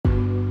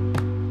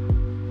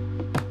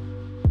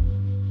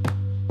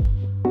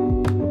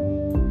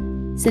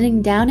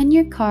Sitting down in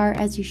your car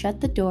as you shut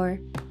the door,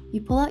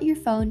 you pull out your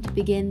phone to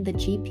begin the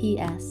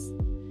GPS.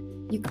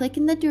 You click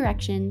in the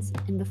directions,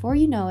 and before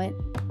you know it,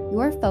 you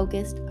are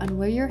focused on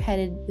where you're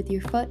headed with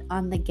your foot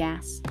on the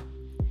gas.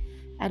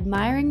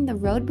 Admiring the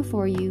road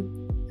before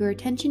you, your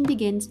attention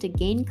begins to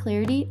gain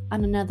clarity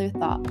on another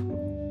thought,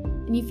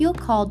 and you feel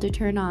called to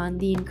turn on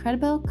the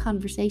Incredible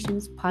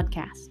Conversations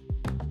podcast.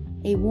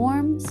 A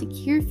warm,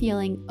 secure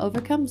feeling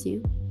overcomes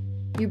you.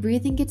 Your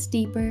breathing gets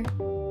deeper,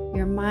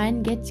 your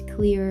mind gets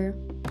clearer,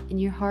 and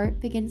your heart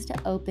begins to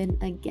open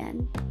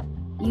again.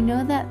 You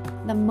know that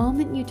the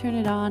moment you turn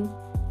it on,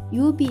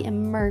 you will be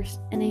immersed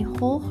in a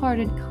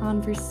wholehearted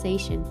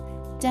conversation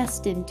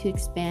destined to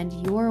expand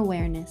your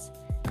awareness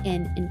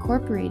in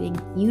incorporating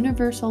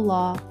universal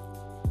law,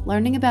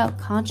 learning about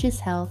conscious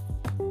health,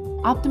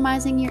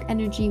 optimizing your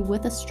energy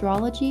with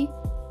astrology,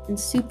 and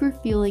super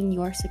fueling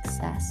your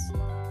success.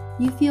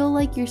 You feel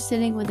like you're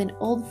sitting with an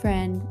old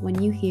friend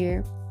when you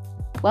hear,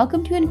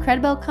 "Welcome to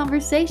Incredible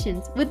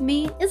Conversations with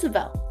me,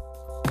 Isabel."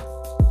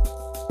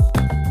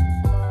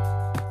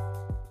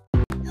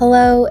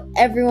 Hello,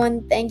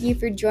 everyone. Thank you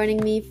for joining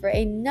me for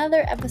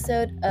another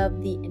episode of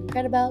the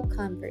Incredible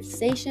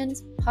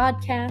Conversations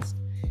podcast.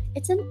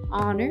 It's an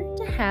honor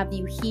to have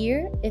you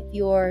here. If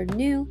you're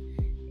new,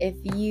 if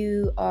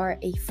you are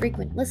a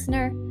frequent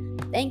listener,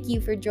 thank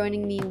you for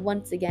joining me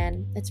once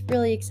again. It's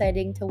really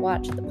exciting to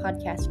watch the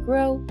podcast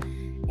grow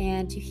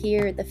and to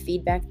hear the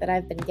feedback that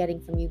I've been getting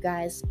from you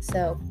guys.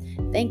 So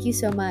thank you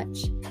so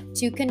much.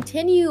 To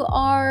continue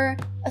our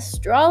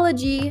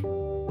astrology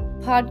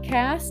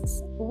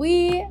podcasts,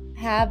 we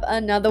have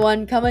another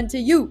one coming to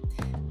you.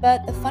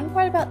 But the fun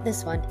part about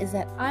this one is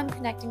that I'm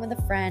connecting with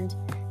a friend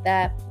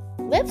that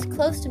lives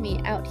close to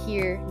me out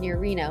here near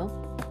Reno.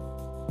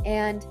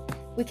 And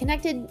we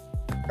connected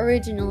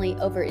originally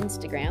over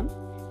Instagram.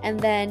 And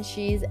then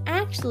she's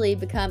actually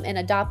become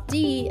an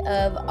adoptee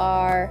of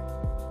our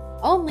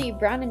only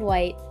brown and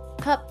white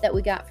pup that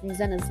we got from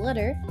Zena's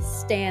litter,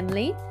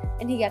 Stanley.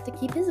 And he got to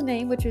keep his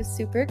name, which was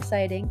super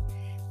exciting.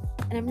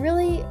 And I'm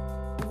really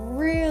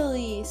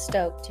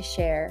stoked to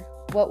share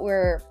what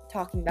we're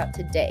talking about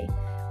today,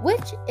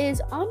 which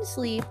is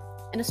honestly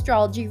an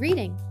astrology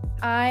reading.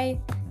 I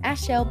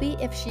asked Shelby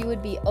if she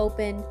would be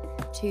open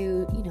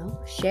to,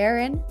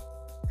 sharing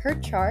her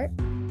chart,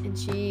 and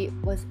she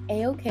was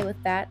a-okay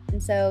with that.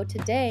 And so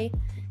today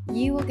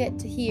you will get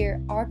to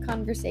hear our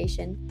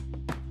conversation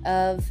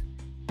of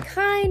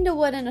kind of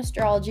what an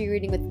astrology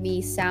reading with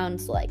me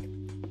sounds like.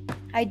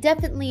 I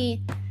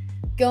definitely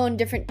go in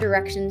different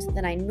directions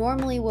than I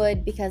normally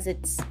would because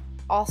it's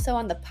also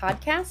on the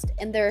podcast,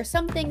 and there are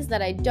some things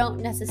that I don't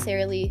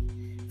necessarily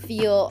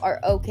feel are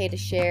okay to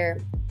share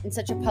in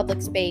such a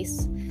public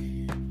space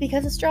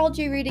because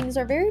astrology readings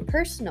are very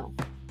personal.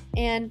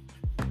 And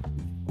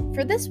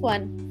for this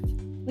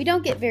one, we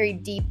don't get very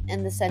deep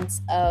in the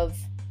sense of,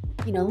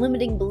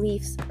 limiting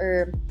beliefs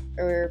or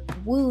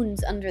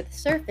wounds under the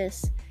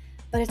surface,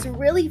 but it's a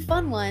really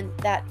fun one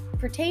that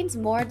pertains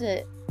more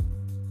to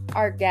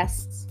our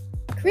guests'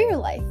 career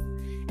life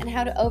and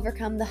how to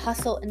overcome the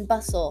hustle and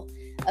bustle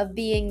of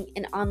being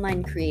an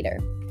online creator,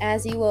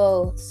 as you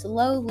will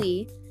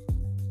slowly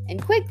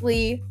and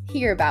quickly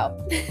hear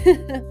about.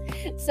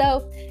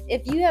 So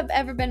if you have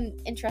ever been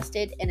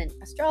interested in an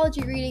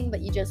astrology reading but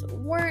you just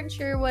weren't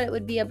sure what it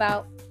would be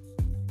about,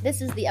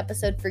 this is the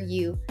episode for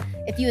you.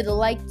 If you would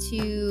like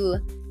to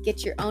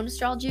get your own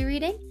astrology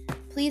reading,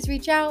 please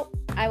reach out.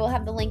 I will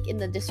have the link in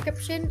the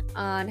description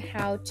on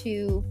how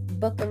to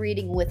book a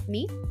reading with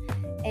me,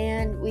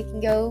 and we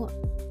can go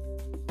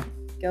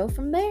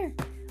from there.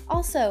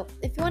 Also,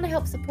 if you want to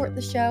help support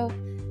the show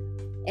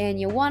and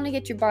you want to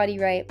get your body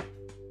right,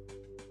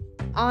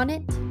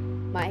 Onnit,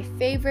 my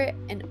favorite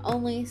and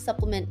only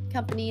supplement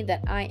company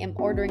that I am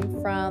ordering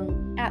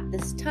from at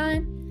this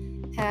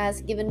time,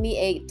 has given me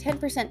a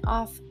 10%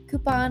 off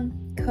coupon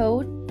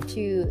code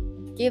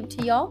to give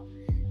to y'all.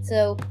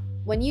 So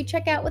when you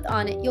check out with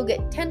Onnit, you'll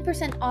get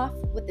 10% off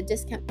with the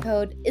discount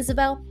code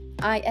Isabel,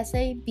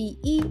 Isabelle,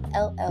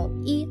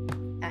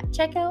 at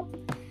checkout.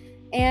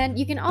 And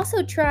you can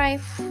also try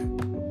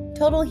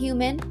Total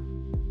Human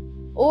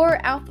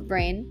or Alpha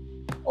Brain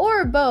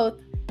or both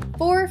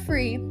for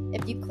free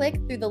if you click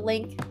through the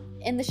link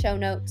in the show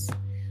notes.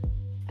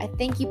 I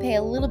think you pay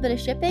a little bit of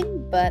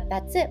shipping, but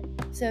that's it.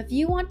 So if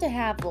you want to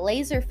have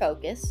laser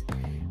focus,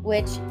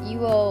 which you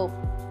will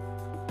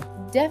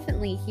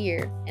definitely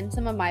hear in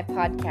some of my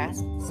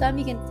podcasts, some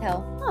you can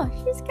tell,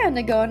 she's kind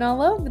of going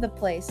all over the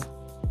place.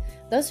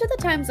 Those are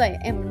the times I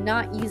am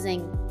not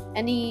using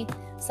any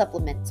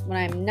supplements, when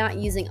I'm not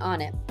using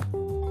Onnit.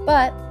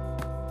 But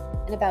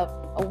in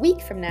about a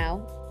week from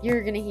now,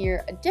 you're going to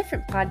hear a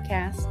different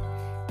podcast,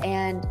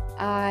 and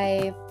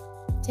I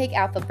take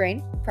Alpha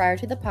Brain prior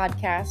to the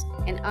podcast,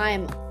 and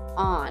I'm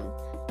on.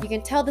 You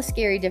can tell the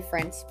scary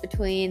difference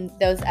between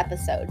those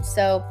episodes.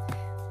 So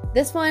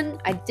this one,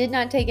 I did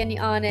not take any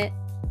Onnit.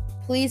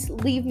 Please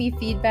leave me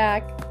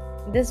feedback.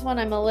 This one,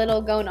 I'm a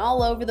little going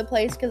all over the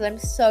place because I'm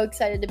so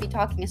excited to be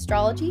talking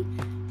astrology,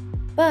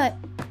 but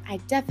I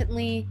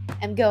definitely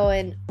am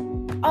going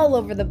all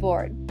over the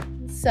board.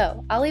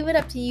 So I'll leave it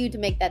up to you to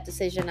make that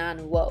decision on,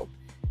 whoa,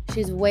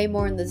 she's way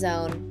more in the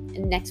zone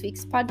in next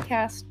week's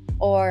podcast,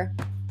 or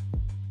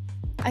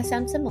I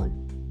sound similar.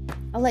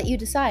 I'll let you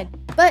decide.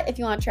 But if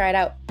you want to try it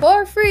out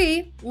for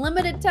free,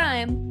 limited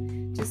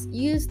time, just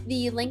use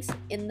the links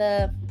in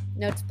the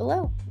notes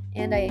below.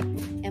 And I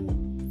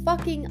am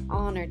fucking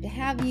honored to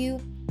have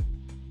you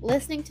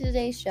listening to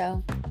today's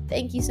show.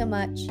 Thank you so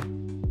much.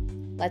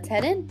 Let's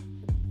head in.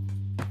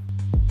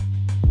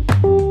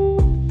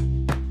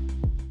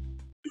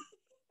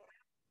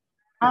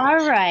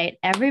 All right,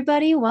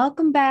 everybody,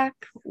 welcome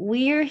back.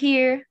 We're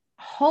here.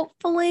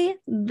 Hopefully,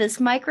 this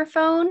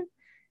microphone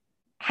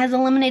has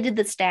eliminated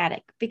the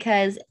static,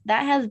 because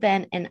that has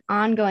been an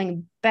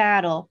ongoing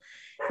battle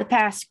the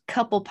past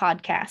couple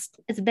podcasts.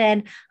 It's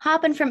been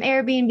hopping from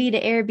Airbnb to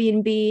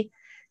Airbnb,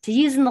 to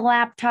using the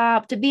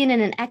laptop, to being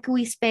in an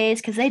echoey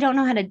space because they don't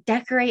know how to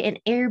decorate an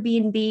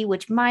Airbnb,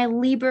 which my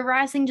Libra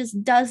rising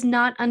just does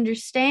not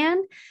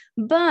understand.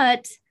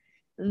 But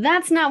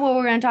that's not what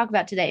we're going to talk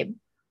about today.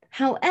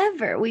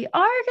 However, we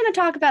are going to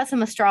talk about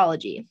some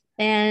astrology.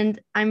 And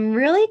I'm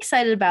really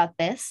excited about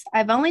this.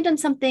 I've only done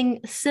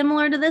something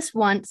similar to this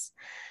once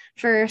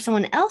for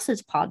someone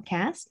else's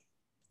podcast.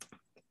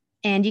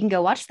 And you can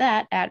go watch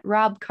that at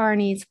Rob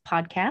Carney's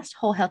podcast,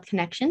 Whole Health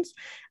Connections.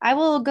 I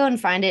will go and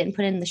find it and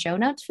put it in the show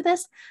notes for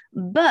this.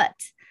 But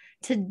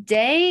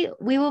today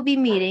we will be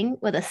meeting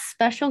with a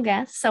special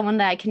guest, someone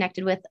that I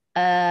connected with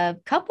a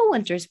couple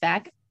winters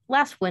back,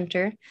 last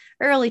winter,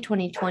 early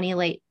 2020,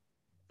 late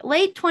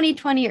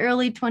 2020,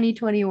 early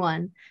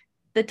 2021.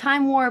 The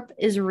time warp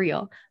is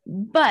real,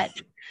 but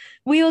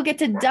we will get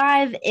to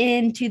dive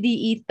into the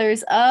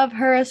ethers of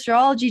her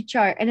astrology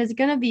chart, and it's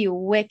going to be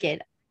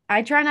wicked.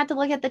 I try not to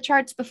look at the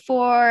charts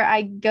before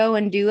I go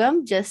and do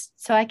them, just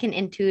so I can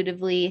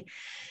intuitively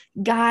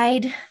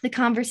guide the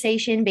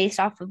conversation based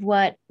off of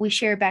what we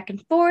share back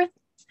and forth.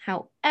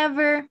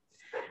 However,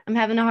 I'm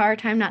having a hard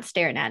time not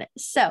staring at it.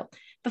 So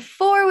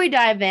before we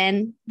dive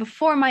in,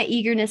 before my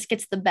eagerness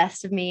gets the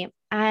best of me,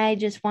 I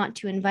just want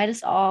to invite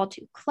us all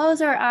to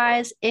close our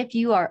eyes if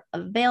you are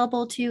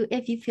available to,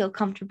 if you feel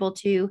comfortable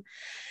to,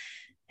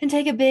 and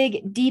take a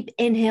big, deep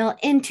inhale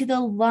into the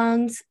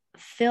lungs,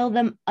 fill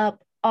them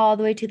up all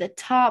the way to the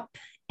top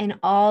and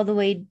all the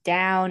way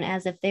down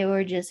as if they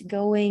were just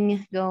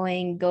going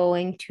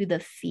to the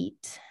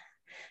feet.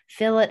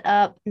 Fill it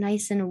up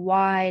nice and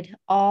wide,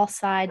 all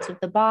sides of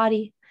the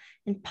body,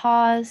 and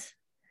pause.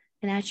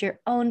 And at your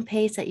own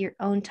pace, at your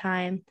own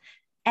time,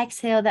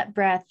 exhale that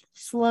breath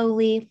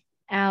slowly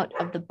out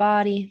of the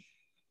body.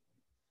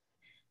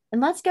 And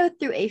let's go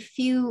through a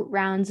few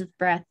rounds of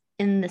breath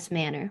in this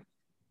manner.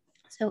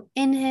 So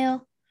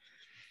inhale.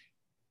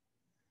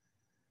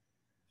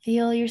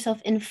 Feel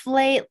yourself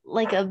inflate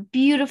like a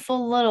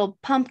beautiful little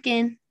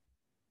pumpkin.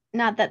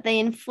 Not that they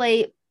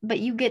inflate, but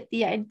you get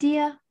the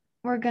idea.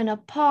 We're going to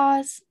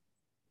pause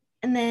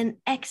and then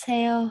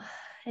exhale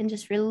and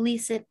just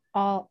release it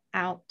all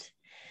out.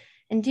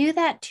 And do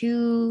that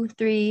 2,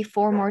 3,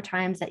 4 more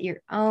times at your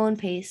own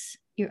pace,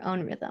 your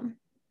own rhythm.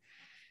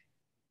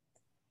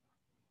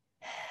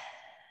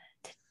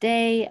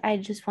 Today, I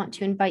just want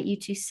to invite you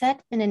to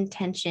set an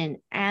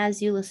intention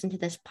as you listen to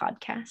this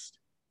podcast.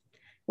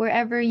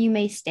 Wherever you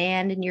may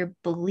stand in your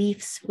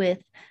beliefs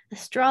with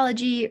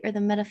astrology or the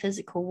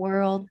metaphysical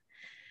world,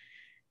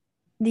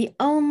 the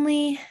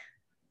only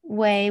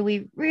way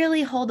we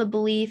really hold a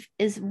belief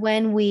is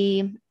when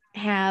we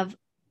have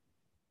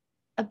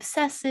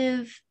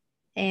obsessive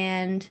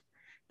and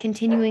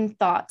continuing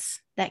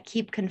thoughts that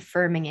keep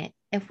confirming it.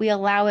 If we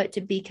allow it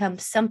to become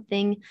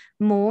something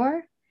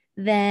more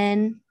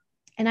than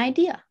an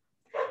idea.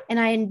 And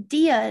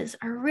ideas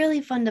are really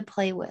fun to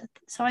play with.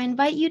 So I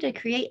invite you to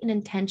create an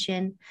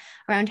intention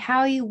around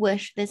how you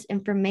wish this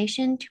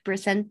information to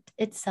present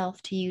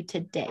itself to you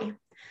today.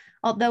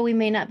 Although we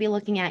may not be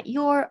looking at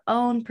your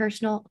own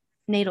personal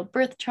natal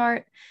birth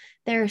chart,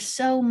 there's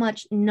so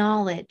much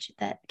knowledge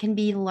that can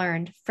be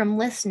learned from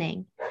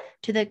listening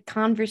to the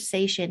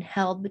conversation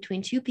held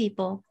between two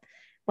people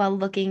while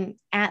looking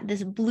at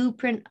this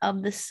blueprint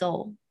of the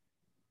soul.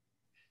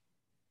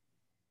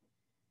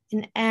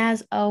 And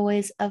as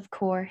always, of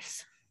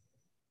course,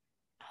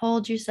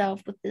 hold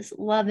yourself with this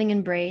loving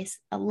embrace,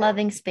 a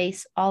loving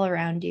space all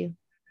around you.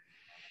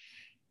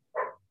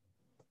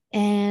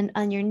 And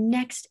on your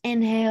next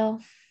inhale,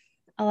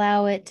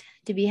 allow it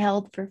to be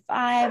held for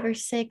 5 or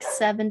 6,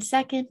 7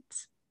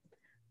 seconds.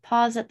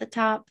 Pause at the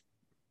top,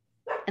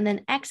 and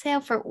then exhale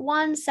for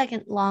 1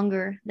 second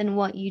longer than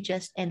what you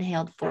just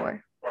inhaled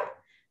for.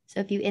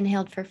 So if you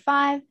inhaled for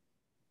 5,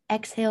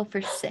 exhale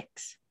for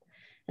 6.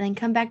 And then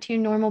come back to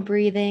your normal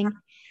breathing.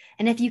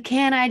 And if you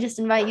can, I just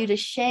invite you to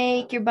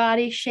shake your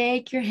body,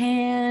 shake your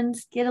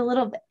hands, get a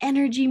little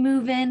energy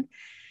moving.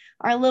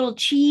 Our little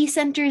chi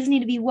centers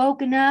need to be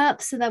woken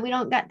up so that we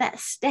don't got that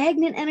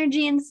stagnant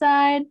energy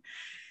inside.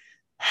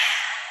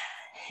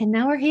 And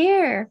now we're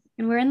here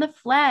and we're in the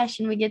flesh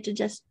and we get to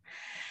just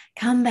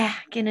come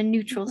back in a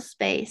neutral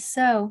space.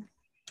 So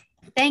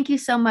thank you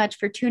so much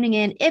for tuning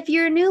in. If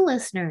you're a new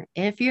listener,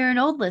 if you're an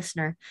old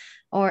listener,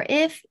 or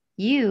if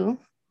you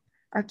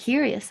are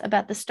curious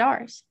about the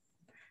stars.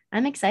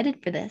 I'm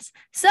excited for this.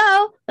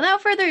 So,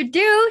 without further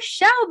ado,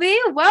 Shelby,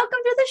 welcome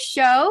to the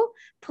show.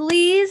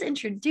 Please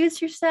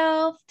introduce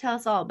yourself. Tell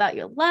us all about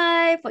your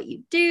life, what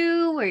you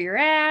do, where you're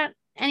at,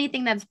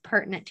 anything that's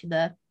pertinent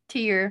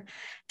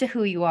to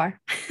who you are.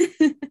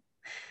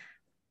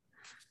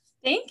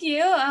 Thank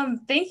you.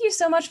 Thank you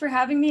so much for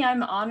having me.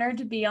 I'm honored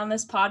to be on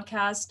this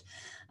podcast.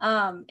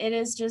 It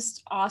is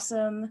just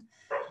awesome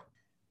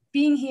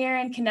being here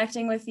and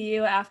connecting with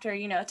you after,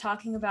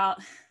 talking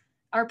about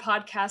our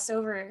podcast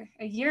over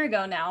a year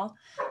ago now.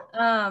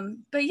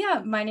 But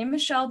yeah, my name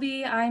is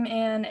Shelby.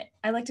 I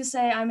like to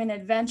say I'm an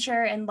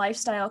adventure and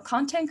lifestyle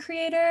content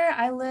creator.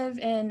 I live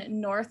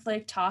in North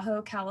Lake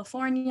Tahoe,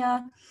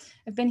 California.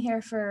 I've been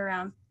here for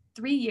around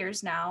 3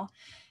 years now.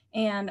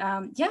 And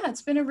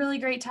it's been a really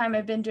great time.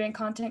 I've been doing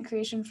content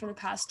creation for the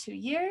past 2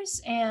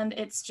 years, and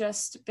it's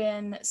just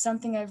been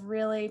something I've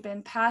really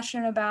been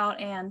passionate about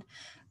and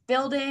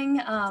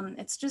building.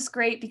 It's just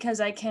great because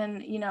I can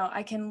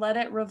let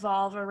it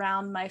revolve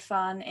around my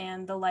fun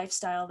and the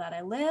lifestyle that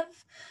I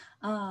live.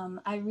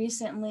 I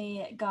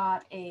recently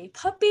got a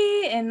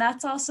puppy, and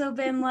that's also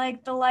been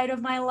like the light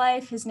of my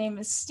life. His name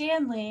is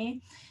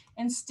Stanley.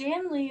 And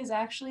Stanley is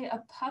actually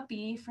a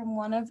puppy from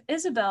one of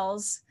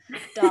Isabel's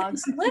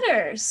dog's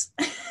litters.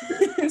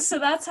 So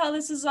that's how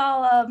this is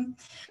all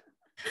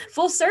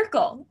full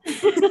circle.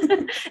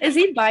 Is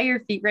he by your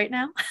feet right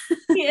now?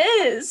 He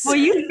is. Will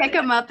you pick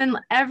him up? And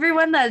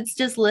everyone that's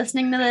just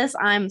listening to this,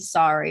 I'm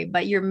sorry,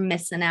 but you're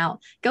missing out.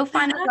 Go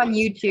find us on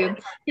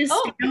YouTube.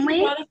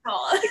 Stanley,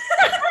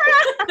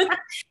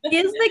 he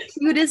is the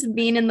cutest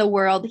bean in the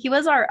world. He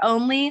was our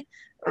only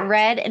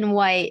red and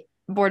white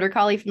border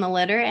collie from the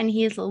litter, and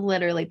he is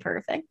literally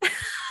perfect.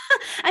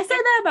 I say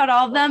that about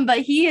all of them, but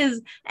he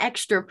is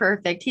extra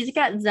perfect. He's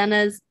got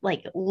Zena's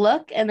like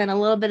look and then a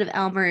little bit of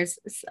Elmer's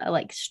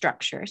like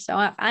structure. So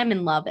I'm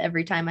in love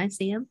every time I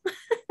see him.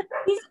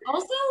 He's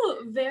also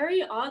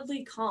very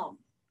oddly calm.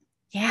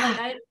 Yeah.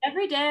 Like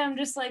every day I'm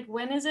just like,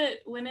 when is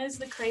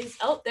the crazy?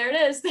 Oh, there it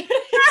is. There it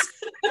is.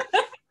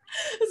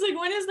 It's like,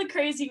 when is the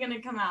crazy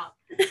gonna come out?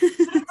 But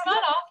it's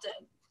not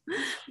often.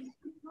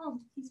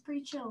 He's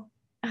pretty chill.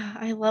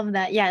 I love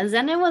that. Yeah,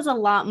 Zena was a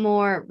lot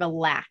more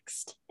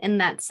relaxed in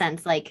that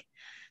sense. Like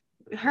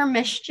her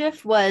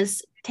mischief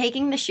was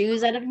taking the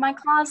shoes out of my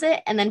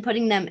closet and then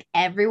putting them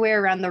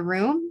everywhere around the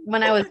room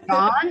when I was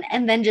gone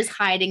and then just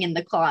hiding in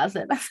the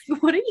closet. I was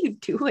like, what are you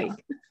doing?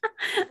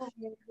 Oh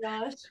my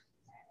gosh.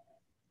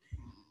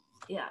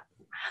 Yeah.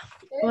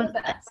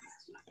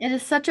 It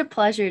is such a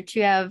pleasure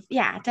to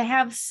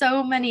have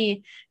so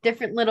many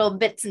different little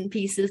bits and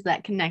pieces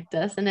that connect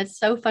us. And it's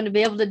so fun to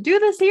be able to do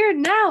this here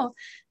and now.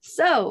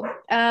 So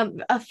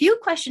a few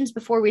questions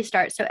before we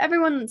start. So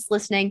everyone that's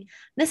listening,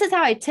 this is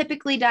how I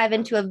typically dive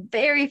into a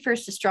very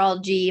first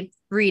astrology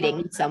reading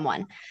with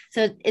someone.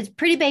 So it's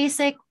pretty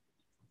basic,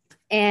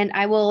 and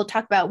I will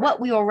talk about what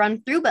we will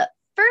run through. But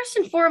first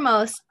and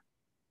foremost,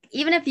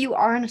 even if you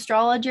are an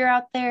astrologer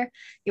out there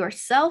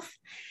yourself,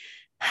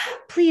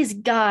 please,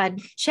 God,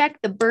 check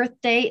the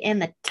birthday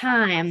and the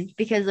time,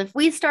 because if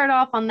we start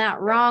off on that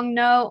wrong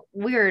note,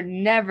 we're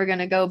never going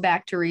to go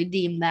back to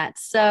redeem that.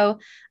 So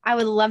I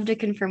would love to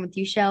confirm with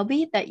you,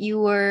 Shelby, that you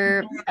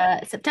were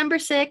September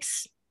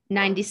 6th,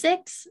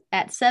 96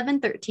 at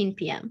 7:13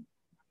 p.m.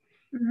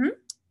 Mm-hmm.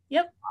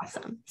 Yep.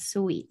 Awesome.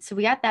 Sweet. So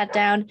we got that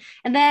down.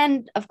 And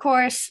then, of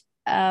course,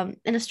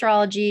 in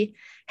astrology,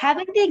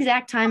 having the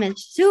exact time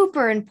is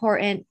super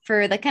important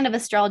for the kind of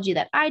astrology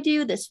that I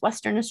do, this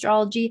Western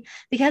astrology,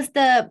 because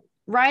the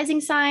rising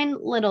sign,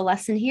 little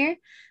lesson here,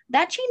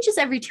 that changes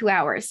every 2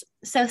 hours.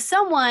 So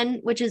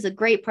which is a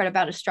great part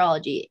about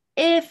astrology,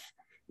 if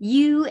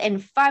you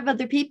and 5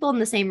 other people in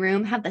the same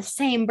room have the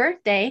same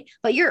birthday,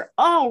 but you're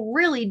all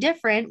really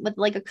different with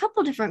like a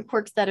couple different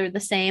quirks that are the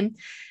same,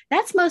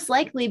 that's most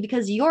likely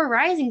because your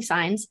rising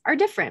signs are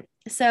different.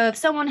 So if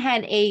someone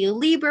had a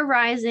Libra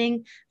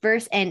rising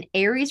versus an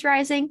Aries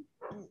rising,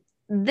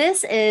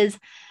 this is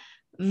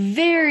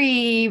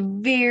very,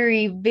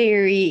 very,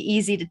 very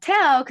easy to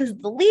tell, because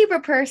the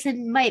Libra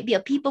person might be a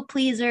people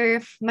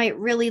pleaser, might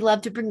really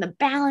love to bring the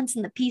balance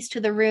and the peace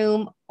to the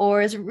room,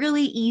 or is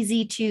really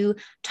easy to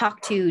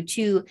talk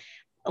to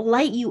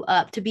light you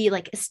up, to be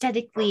like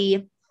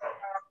aesthetically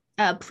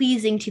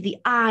pleasing to the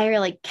eye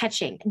or like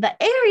catching. The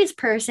Aries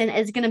person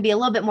is going to be a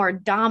little bit more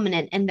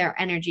dominant in their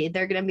energy.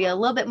 They're going to be a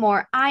little bit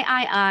more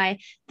I.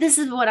 This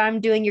is what I'm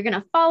doing. You're going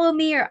to follow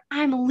me or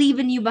I'm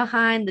leaving you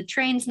behind. The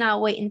train's not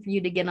waiting for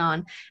you to get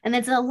on. And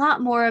it's a lot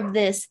more of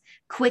this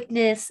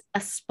quickness, a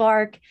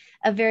spark,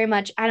 a very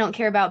much, I don't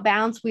care about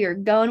balance. We are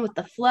going with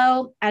the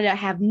flow. I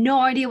have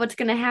no idea what's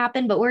going to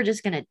happen, but we're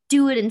just going to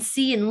do it and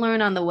see and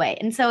learn on the way.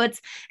 And so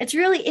it's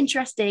really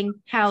interesting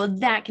how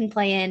that can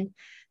play in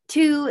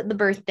to the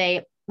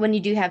birthday when you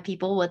do have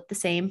people with the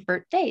same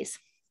birthdays.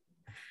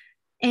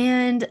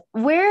 And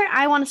where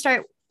I want to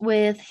start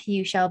with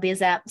you, Shelby, is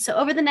that so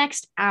over the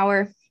next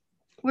hour,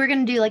 we're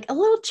going to do like a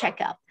little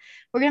checkup.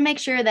 We're going to make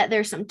sure that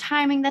there's some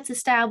timing that's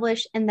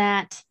established and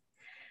that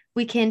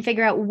we can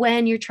figure out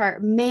when your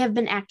chart may have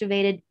been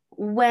activated,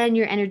 when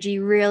your energy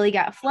really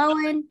got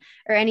flowing,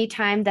 or any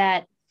time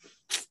that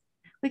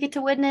we get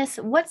to witness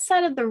what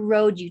side of the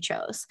road you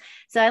chose.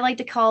 So I like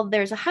to call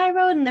there's a high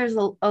road and there's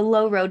a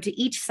low road to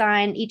each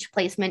sign, each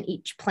placement,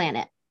 each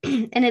planet.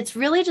 And it's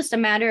really just a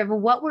matter of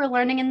what we're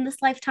learning in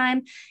this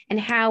lifetime and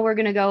how we're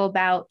going to go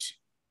about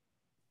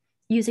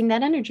using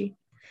that energy.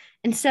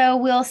 And so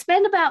we'll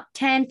spend about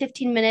 10,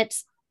 15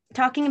 minutes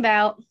talking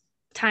about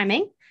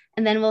timing.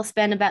 And then we'll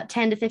spend about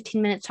 10 to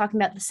 15 minutes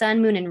talking about the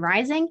sun, moon, and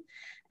rising.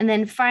 And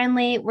then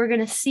finally, we're going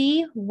to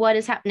see what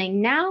is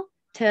happening now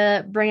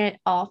to bring it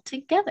all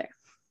together.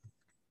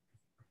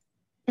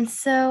 And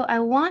so I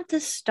want to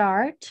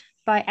start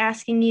by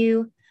asking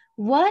you,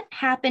 what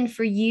happened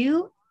for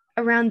you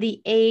around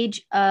the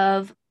age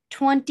of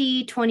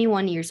 20,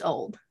 21 years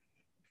old?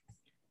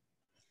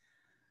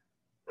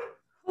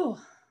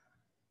 Oh,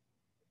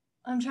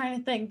 I'm trying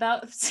to think.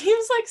 That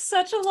seems like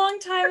such a long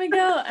time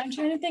ago. I'm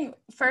trying to think.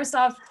 First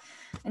off,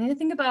 I need to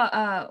think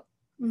about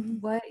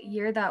what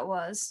year that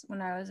was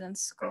when I was in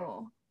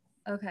school.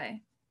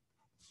 Okay.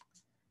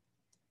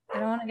 I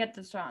don't want to get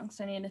this wrong,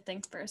 so I need to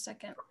think for a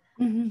second.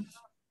 Mm-hmm.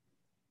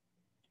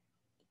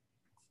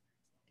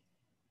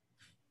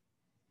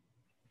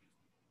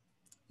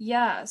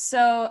 Yeah,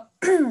 so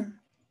 20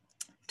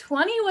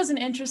 was an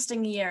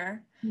interesting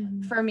year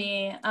for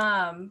me.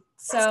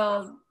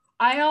 So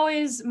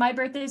my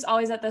birthday is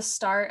always at the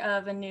start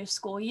of a new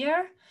school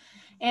year.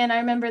 And I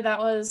remember that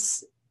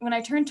was when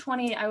I turned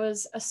 20, I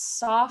was a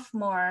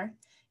sophomore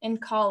in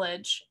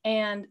college.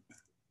 And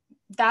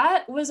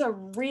that was a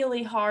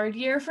really hard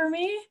year for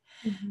me.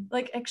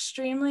 Like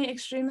extremely,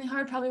 extremely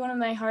hard. Probably one of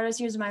my hardest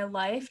years of my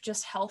life,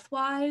 just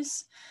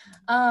health-wise.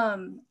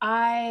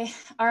 Our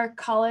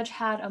college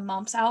had a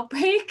mumps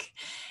outbreak,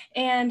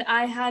 and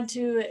I had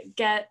to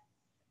get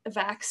a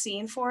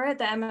vaccine for it,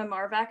 the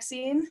MMR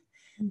vaccine,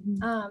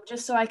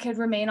 just so I could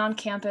remain on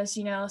campus,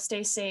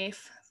 stay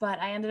safe. But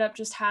I ended up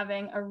just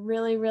having a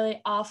really, really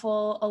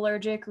awful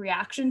allergic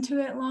reaction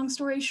to it. Long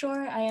story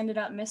short, I ended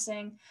up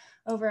missing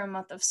over a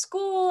month of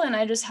school, and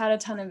I just had a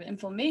ton of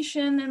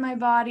inflammation in my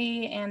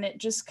body, and it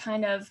just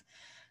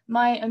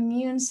my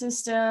immune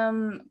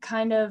system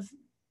kind of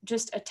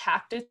just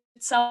attacked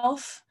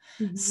itself.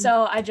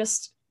 So I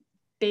just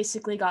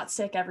basically got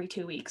sick every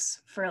 2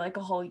 weeks for like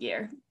a whole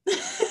year.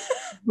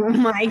 Oh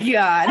my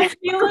God.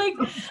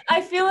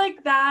 I feel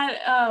like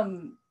that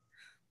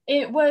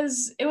it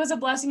was a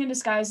blessing in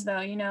disguise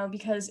though,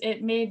 because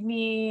it made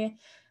me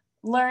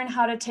learn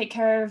how to take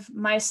care of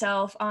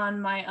myself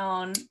on my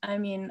own. I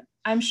mean,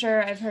 I'm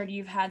sure I've heard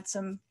you've had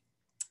some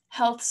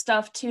health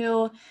stuff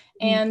too.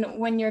 And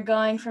when you're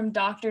going from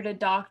doctor to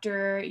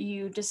doctor,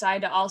 you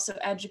decide to also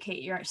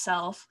educate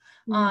yourself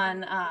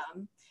on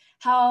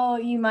how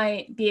you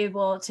might be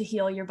able to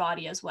heal your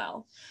body as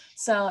well.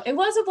 So it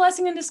was a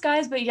blessing in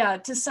disguise, but yeah,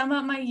 to sum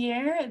up my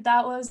year,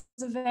 that was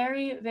a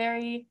very,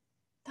 very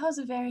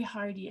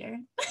hard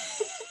year.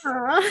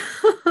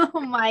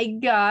 Oh my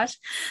gosh.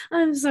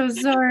 I'm so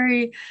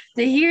sorry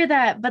to hear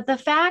that. But the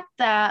fact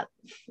that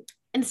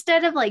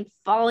instead of like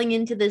falling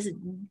into this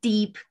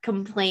deep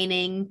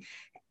complaining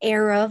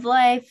era of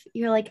life,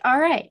 you're like, all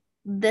right,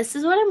 this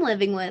is what I'm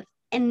living with.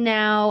 And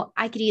now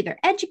I could either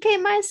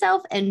educate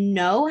myself and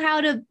know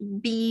how to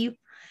be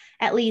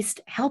at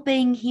least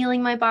helping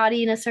healing my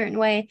body in a certain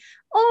way,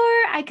 or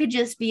I could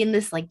just be in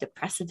this like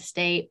depressive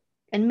state.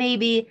 And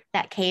maybe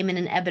that came in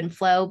an ebb and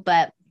flow,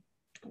 but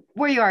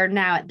where you are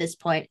now at this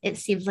point, it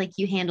seems like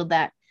you handled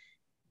that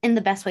in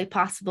the best way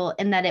possible,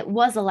 and that it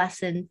was a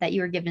lesson that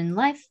you were given in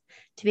life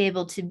to be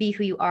able to be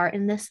who you are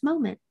in this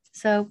moment.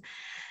 So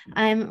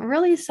I'm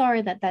really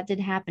sorry that that did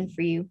happen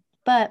for you,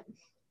 but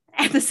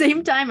at the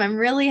same time, I'm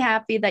really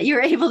happy that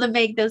you're able to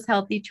make those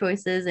healthy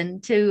choices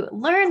and to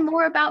learn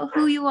more about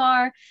who you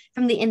are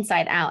from the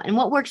inside out and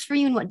what works for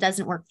you and what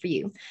doesn't work for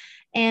you.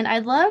 And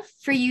I'd love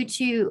for you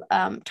to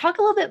talk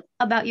a little bit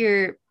about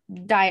your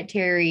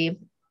dietary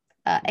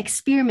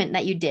experiment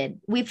that you did.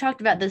 We've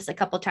talked about this a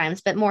couple of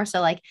times, but more so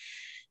like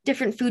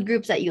different food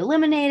groups that you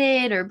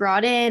eliminated or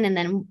brought in, and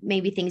then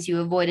maybe things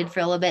you avoided for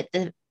a little bit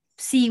to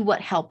see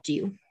what helped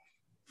you.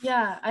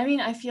 Yeah, I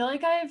mean, I feel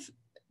like I've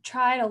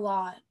tried a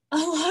lot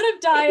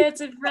of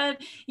diets. I've read,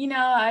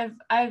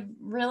 I've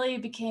really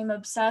became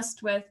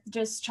obsessed with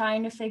just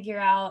trying to figure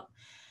out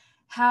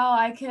how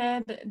I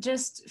could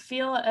just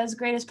feel as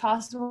great as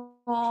possible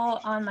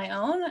on my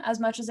own. As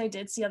much as I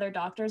did see other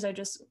doctors, I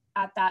just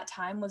at that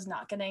time was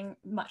not getting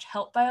much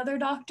help by other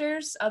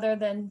doctors other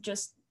than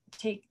just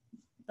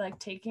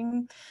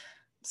taking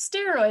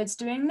steroids,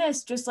 doing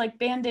this, just like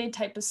Band-Aid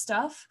type of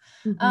stuff.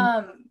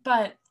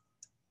 But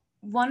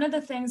one of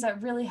the things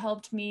that really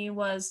helped me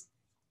was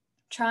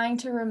trying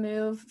to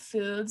remove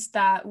foods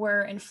that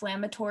were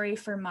inflammatory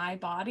for my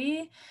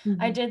body.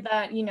 I did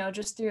that,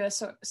 just through a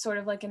sort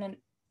of like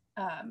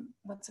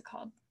what's it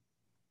called?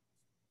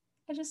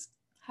 I just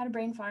had a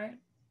brain fart.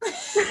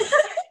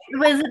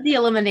 Was it the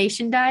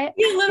elimination diet?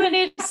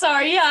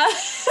 Sorry, yeah.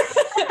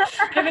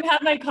 I haven't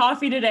had my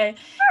coffee today.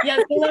 Yeah,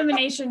 the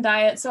elimination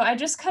diet. So I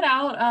just cut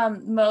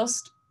out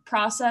most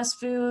processed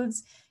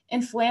foods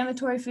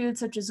inflammatory foods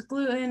such as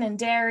gluten and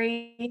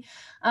dairy.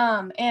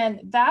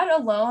 And that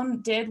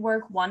alone did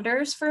work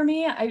wonders for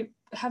me. I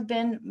have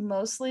been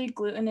mostly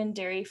gluten and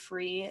dairy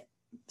free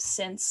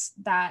since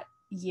that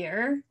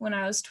year when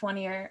I was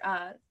 20 or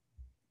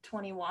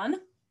 21,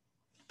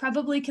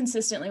 probably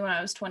consistently when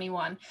I was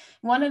 21.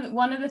 One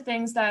of the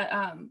things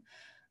that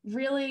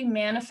really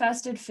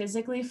manifested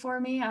physically for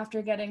me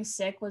after getting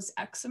sick was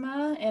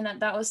eczema. And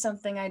that was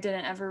something I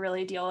didn't ever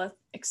really deal with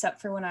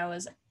except for when I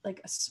was like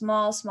a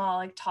small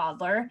like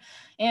toddler,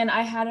 and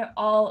I had it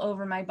all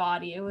over my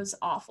body. It was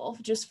awful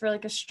just for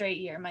like a straight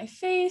year. My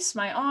face,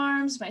 my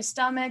arms, my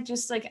stomach,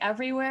 just like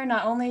everywhere.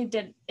 Not only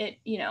did it,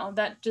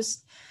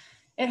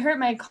 it hurt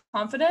my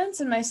confidence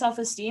and my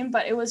self-esteem,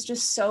 but it was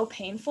just so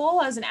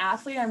painful. As an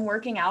athlete, I'm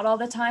working out all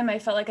the time. I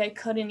felt like I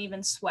couldn't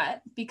even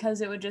sweat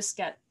because it would just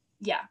get,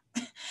 yeah.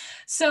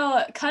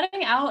 So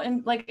cutting out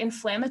and like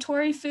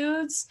inflammatory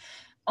foods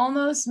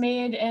almost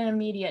made an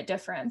immediate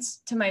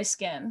difference to my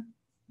skin.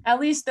 At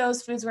least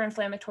those foods were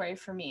inflammatory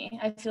for me.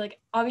 I feel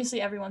like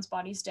obviously everyone's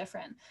body's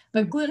different,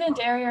 but gluten and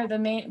dairy are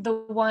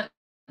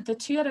the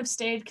two that have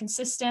stayed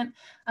consistent.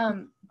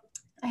 I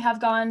have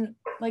gone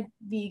like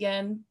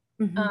vegan,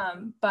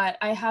 but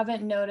I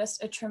haven't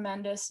noticed a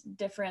tremendous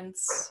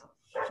difference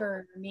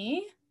for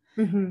me.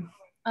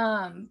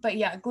 But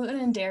yeah, gluten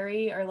and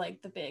dairy are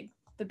like the big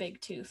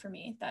two for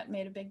me that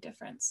made a big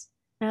difference.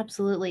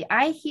 Absolutely.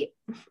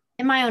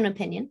 In my own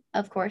opinion,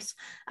 of course,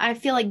 I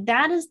feel like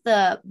that is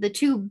the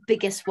two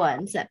biggest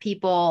ones that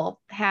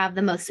people have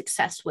the most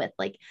success with.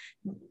 Like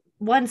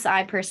once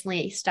I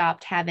personally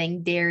stopped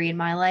having dairy in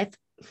my life,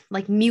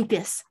 like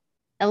mucus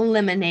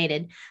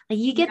eliminated. Like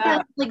you get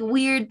those like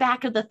weird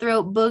back of the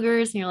throat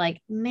boogers and you're like,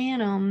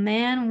 man, oh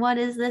man, what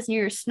is this? And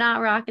you're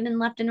snot rocketing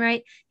left and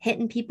right,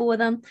 hitting people with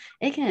them.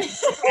 It can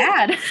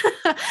bad.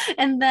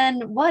 And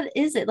then what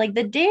is it? Like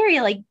the dairy,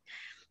 like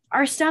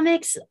our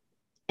stomachs,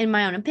 in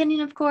my own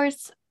opinion, of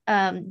course,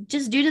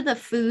 just due to the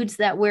foods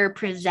that we're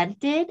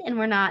presented and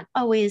we're not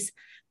always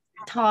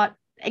taught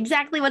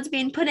exactly what's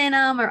being put in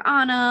them or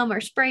on them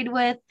or sprayed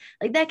with,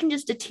 like that can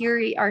just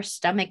deteriorate our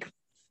stomach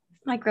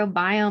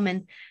microbiome,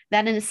 and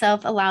that in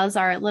itself allows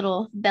our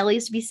little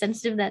bellies to be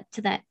sensitive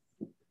to that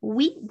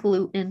wheat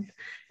gluten.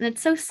 And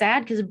it's so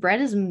sad because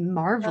bread is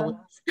marvelous.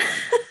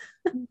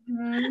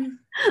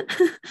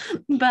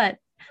 But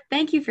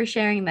thank you for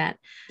sharing that,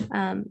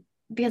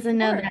 because I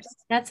know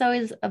that's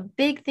always a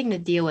big thing to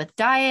deal with,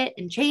 diet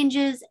and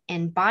changes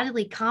and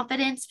bodily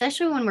confidence,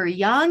 especially when we're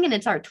young and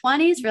it's our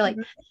 20s. We're like,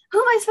 who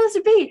am I supposed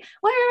to be?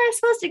 Where am I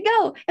supposed to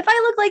go? If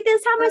I look like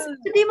this, how am I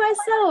supposed to be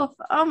myself?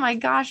 Oh my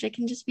gosh, it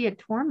can just be a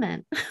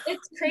torment.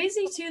 It's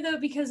crazy too, though,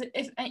 because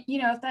if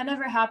that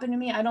never happened to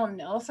me, I don't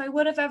know if I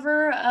would have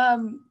ever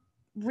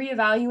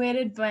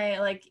reevaluated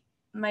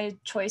my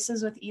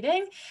choices with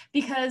eating,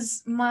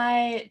 because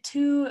my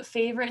two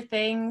favorite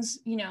things,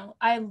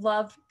 I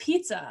loved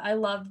pizza, I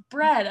loved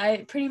bread.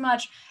 I pretty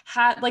much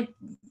had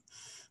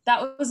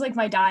that was like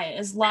my diet,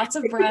 is lots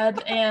of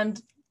bread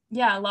and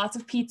lots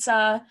of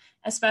pizza,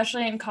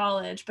 especially in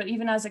college. But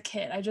even as a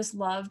kid, I just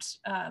loved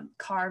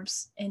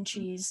carbs and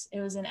cheese.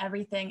 It was in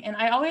everything. And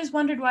I always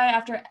wondered why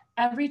after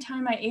every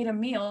time I ate a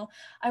meal,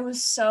 I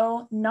was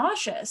so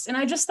nauseous. And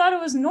I just thought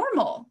it was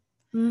normal.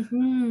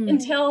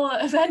 Until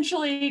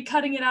eventually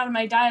cutting it out of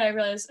my diet, I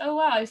realized, oh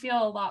wow, I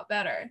feel a lot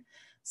better.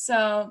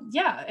 So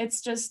yeah,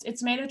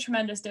 it's made a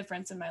tremendous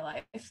difference in my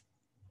life.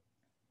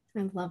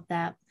 I love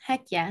that.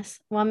 Heck yes.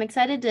 Well, I'm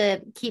excited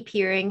to keep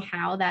hearing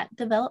how that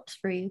develops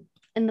for you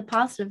in the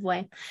positive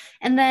way.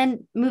 And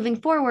then moving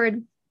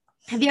forward,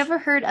 have you ever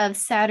heard of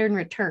Saturn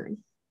return?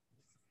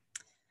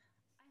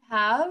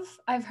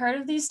 I've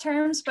heard of these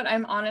terms, but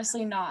I'm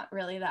honestly not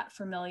really that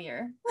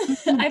familiar.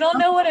 I don't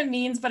know what it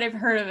means, but I've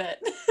heard of it.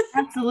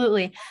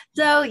 Absolutely.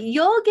 So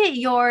you'll get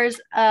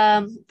yours,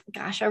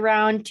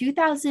 around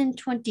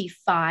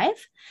 2025.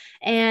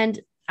 And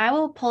I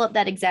will pull up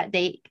that exact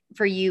date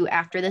for you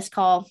after this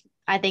call.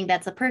 I think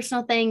that's a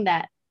personal thing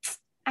that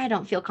I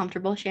don't feel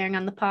comfortable sharing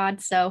on the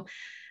pod. So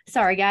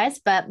sorry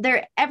guys, but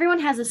everyone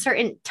has a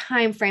certain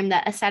time frame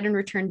that a Saturn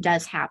return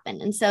does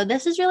happen. And so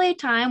this is really a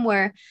time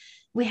where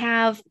we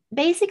have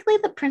basically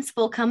the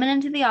principal coming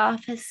into the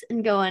office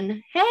and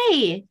going,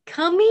 hey,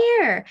 come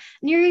here.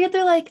 And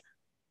they're like,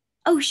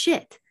 oh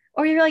shit.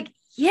 Or you're like,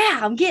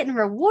 yeah, I'm getting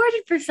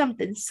rewarded for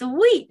something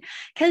sweet.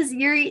 Because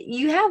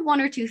you have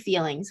one or two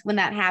feelings when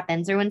that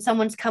happens, or when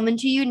someone's coming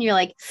to you and you're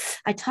like,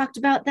 I talked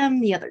about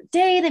them the other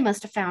day, they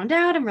must have found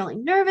out, I'm really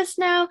nervous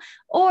now.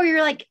 Or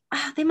you're like,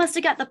 oh, they must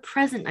have got the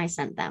present I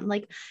sent them.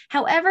 Like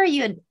however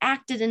you had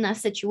acted in that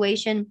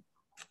situation,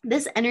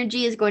 this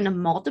energy is going to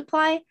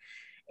multiply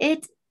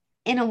it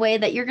in a way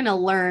that you're going to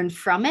learn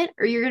from it,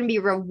 or you're going to be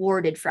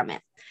rewarded from it.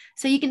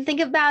 So you can think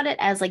about it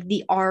as like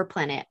the R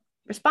planet: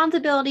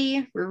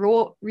 responsibility,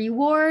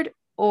 reward,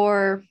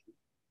 or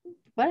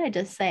what did I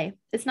just say?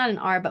 It's not an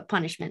R, but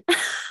punishment.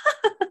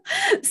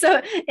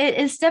 So it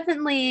is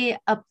definitely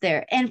up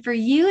there. And for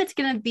you, it's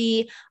going to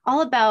be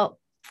all about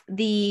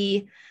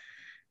the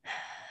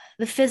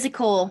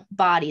physical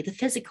body, the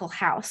physical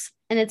house.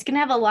 And it's going to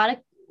have a lot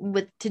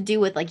to do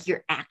with like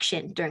your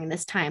action during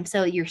this time.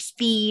 So your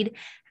speed,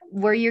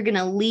 where you're going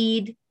to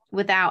lead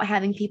without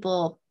having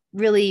people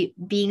really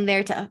being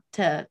there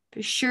to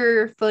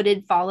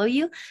sure-footed follow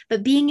you,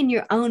 but being in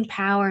your own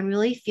power and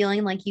really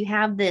feeling like you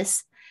have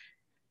this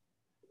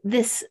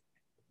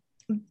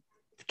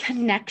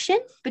connection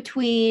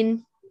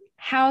between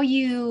how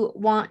you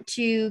want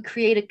to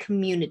create a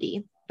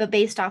community, but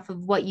based off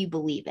of what you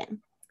believe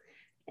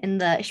in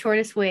the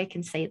shortest way I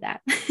can say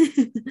that.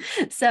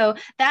 So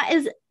that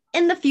is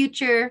in the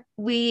future.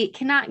 We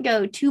cannot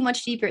go too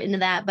much deeper into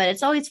that, but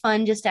it's always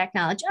fun just to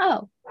acknowledge,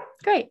 oh,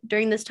 great,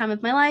 during this time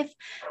of my life,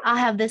 I'll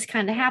have this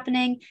kind of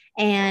happening.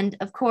 And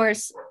of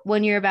course,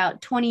 when you're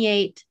about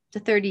 28 to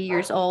 30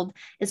 years old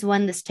is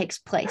when this takes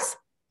place.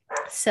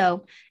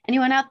 So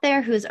anyone out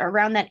there who's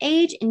around that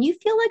age and you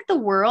feel like the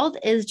world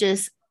is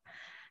just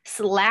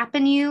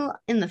slapping you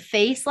in the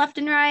face left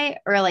and right,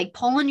 or like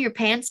pulling your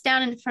pants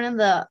down in front of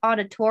the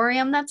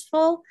auditorium that's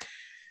full,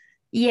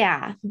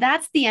 yeah,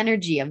 that's the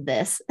energy of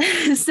this.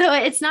 So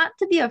it's not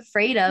to be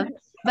afraid of,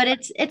 but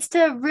it's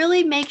to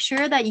really make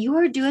sure that you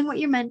are doing what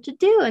you're meant to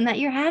do and that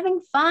you're having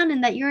fun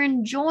and that you're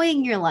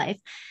enjoying your life,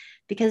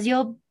 because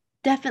you'll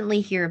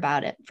definitely hear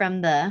about it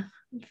from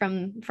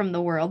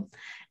the world.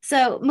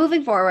 So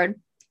moving forward,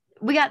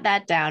 we got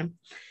that down.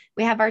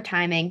 We have our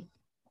timing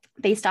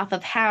based off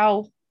of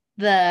how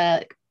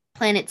the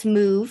planets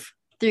move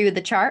through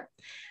the chart.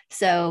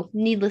 So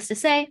needless to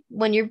say,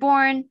 when you're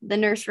born, the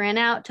nurse ran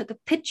out, took a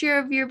picture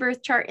of your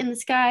birth chart in the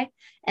sky,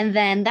 and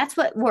then that's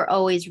what we're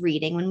always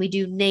reading when we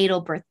do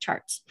natal birth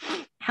charts.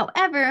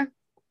 However,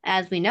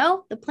 as we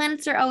know, the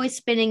planets are always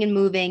spinning and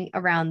moving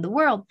around the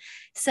world.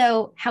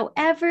 So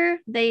however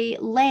they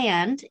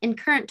land in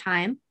current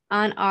time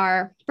on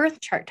our birth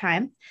chart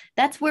time,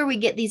 that's where we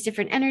get these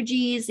different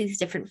energies, these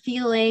different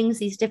feelings,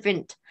 these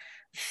different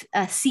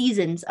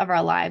seasons of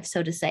our lives,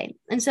 so to say.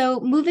 And so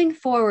moving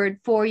forward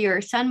for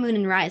your sun, moon,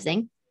 and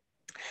rising,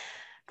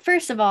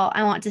 first of all,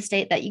 I want to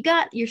state that you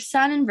got your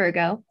sun in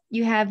Virgo,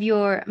 you have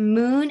your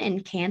moon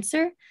in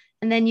Cancer,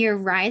 and then your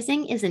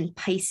rising is in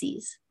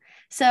Pisces.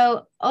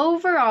 So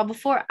overall,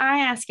 before I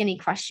ask any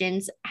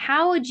questions,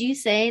 how would you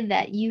say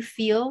that you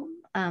feel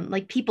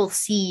like people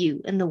see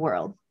you in the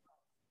world?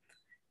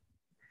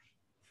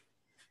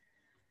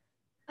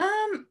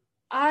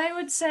 I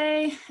would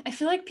say I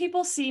feel like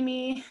people see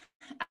me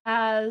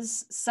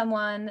as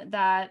someone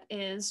that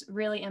is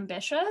really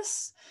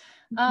ambitious,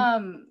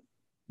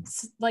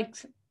 like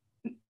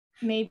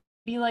maybe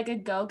like a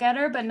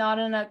go-getter, but not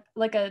in a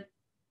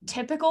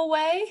typical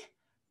way.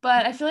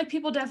 But I feel like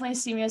people definitely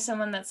see me as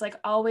someone that's like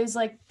always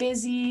like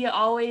busy,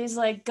 always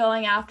like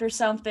going after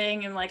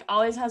something, and like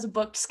always has a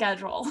booked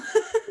schedule.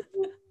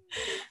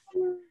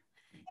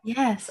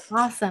 Yes,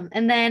 awesome.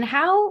 And then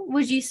how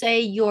would you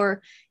say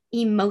your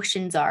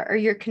emotions are, or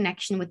your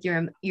connection with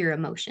your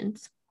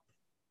emotions?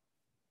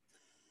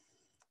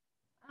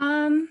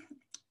 Um,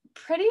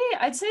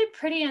 I'd say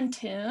pretty in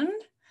tune.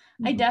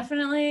 I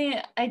definitely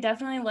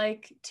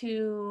like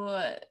to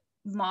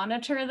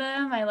monitor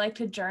them. I like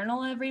to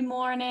journal every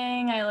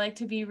morning. I like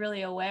to be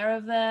really aware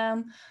of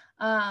them.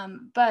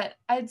 But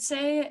I'd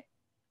say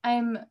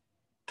I'm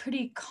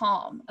pretty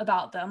calm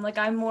about them. Like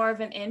I'm more of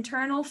an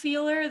internal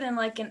feeler than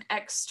like an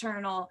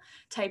external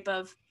type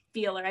of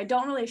feeler. I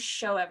don't really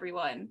show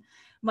everyone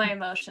my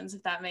emotions,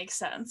 if that makes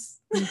sense.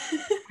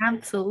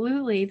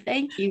 Absolutely.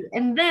 Thank you.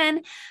 And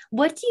then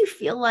what do you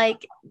feel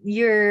like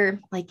you're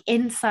like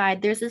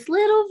inside? There's this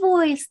little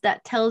voice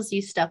that tells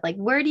you stuff. Like,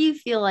 where do you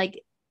feel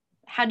like,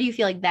 how do you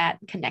feel like that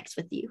connects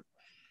with you?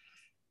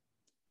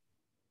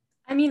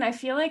 I mean, I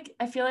feel like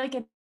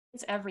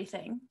it's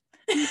everything.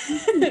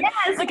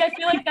 Yes. Like I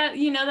feel like that,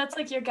 that's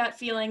like your gut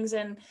feelings.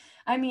 And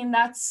I mean,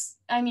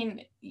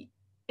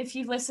 if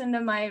you've listened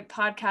to my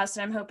podcast,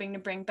 and I'm hoping to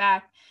bring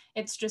back,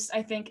 it's just,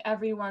 I think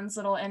everyone's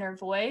little inner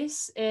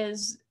voice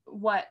is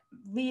what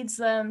leads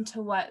them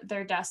to what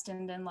they're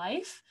destined in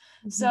life.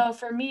 So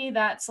for me,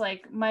 that's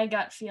like my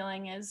gut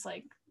feeling is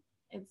like,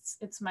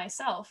 it's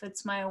myself,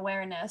 it's my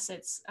awareness.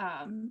 It's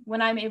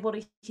when I'm able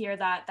to hear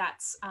that,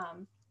 that's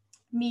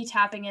me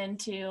tapping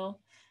into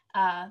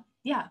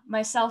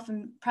myself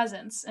and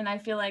presence. And I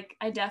feel like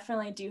I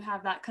definitely do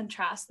have that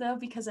contrast though,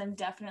 because I'm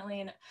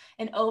definitely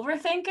an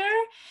overthinker.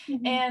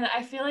 And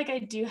I feel like I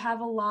do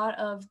have a lot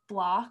of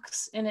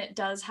blocks, and it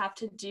does have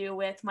to do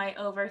with my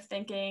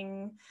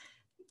overthinking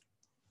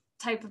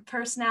type of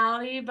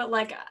personality. But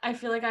like I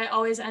feel like I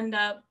always end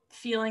up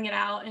feeling it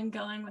out and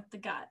going with the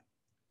gut.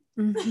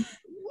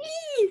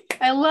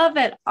 I love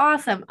it.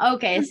 Awesome.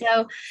 Okay,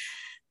 so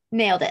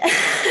nailed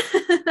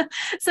it.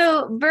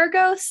 So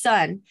Virgo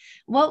sun,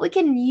 what we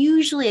can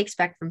usually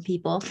expect from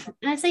people,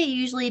 and I say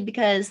usually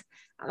because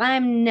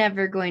I'm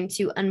never going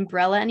to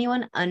umbrella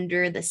anyone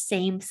under the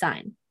same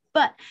sign.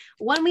 But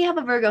when we have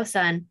a Virgo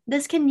sun,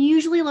 this can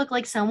usually look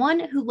like someone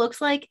who looks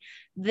like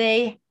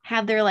they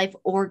have their life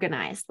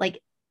organized.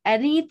 Like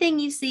anything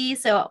you see.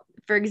 So,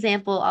 for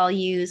example, I'll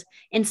use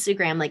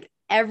Instagram. Like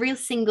every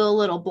single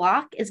little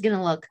block is going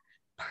to look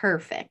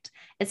perfect.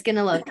 It's going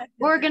to look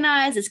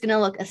organized. It's going to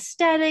look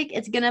aesthetic.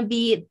 It's going to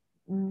be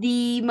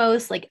the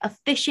most like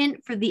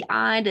efficient for the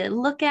eye to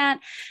look at,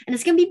 and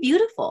it's going to be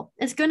beautiful.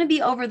 It's going to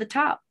be over the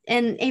top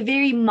in a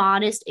very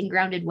modest and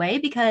grounded way,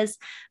 because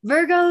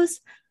Virgos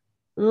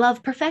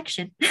love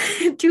perfection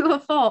to a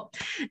fault.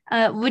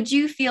 Would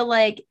you feel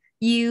like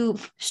you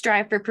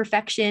strive for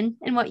perfection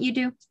in what you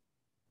do?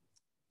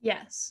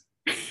 Yes.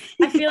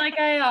 I feel like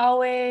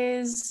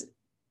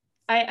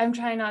I'm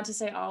trying not to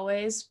say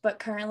always, but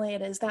currently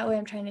it is that way.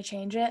 I'm trying to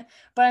change it.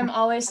 But I'm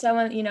always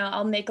someone,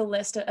 I'll make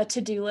a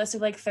to-do list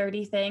of like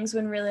 30 things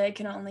when really I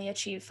can only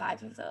achieve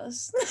 5 of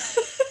those.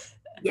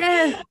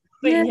 Yes.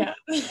 But yes. yeah.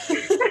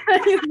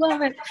 I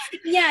love it.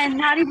 Yeah, and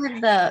not even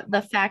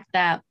the fact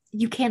that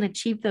you can't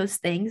achieve those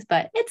things,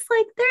 but it's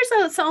like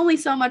it's only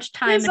so much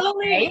time in a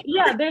day.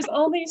 There's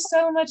only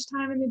so much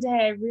time in the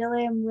day. I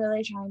really am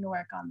really trying to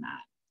work on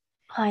that.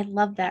 Oh, I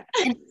love that.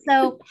 And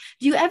so,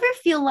 do you ever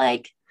feel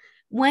like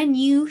when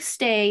you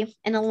stay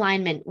in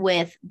alignment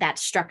with that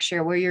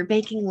structure where you're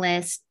making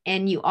lists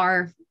and you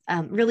are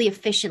really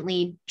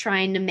efficiently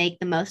trying to make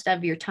the most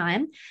of your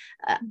time,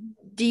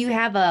 do you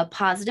have a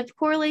positive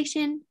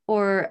correlation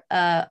or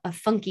a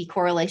funky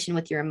correlation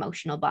with your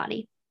emotional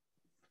body?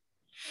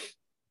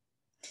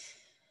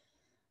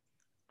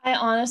 I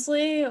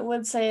honestly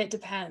would say it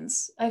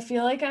depends. I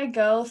feel like I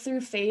go through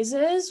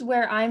phases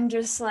where I'm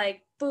just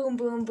like, boom,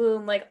 boom,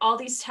 boom, like all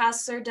these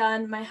tasks are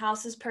done, my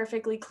house is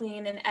perfectly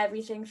clean, and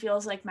everything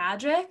feels like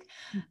magic.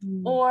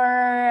 Mm-hmm.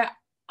 Or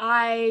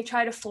I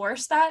try to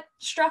force that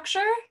structure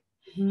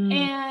Mm-hmm.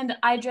 and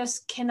I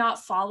just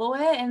cannot follow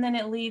it. And then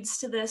it leads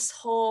to this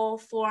whole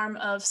form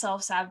of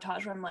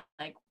self-sabotage where I'm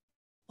like,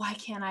 why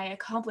can't I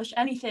accomplish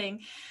anything?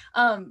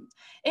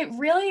 It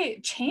really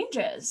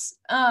changes.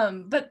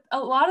 But a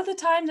lot of the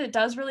times it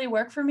does really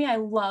work for me. I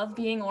love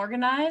being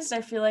organized.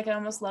 I feel like I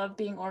almost love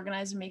being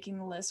organized and making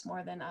the list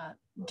more than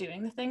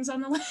doing the things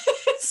on the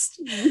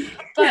list.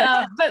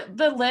 But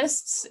the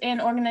lists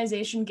and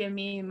organization give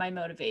me my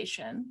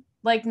motivation.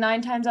 Like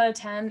 9 times out of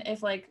 10,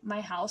 if like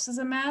my house is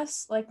a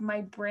mess, like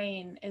my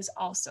brain is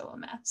also a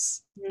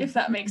mess, if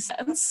that makes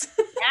sense.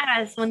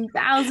 Yes,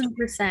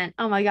 1000%.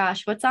 Oh my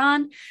gosh, what's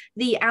on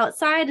the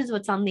outside is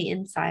what's on the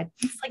inside.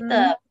 It's like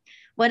the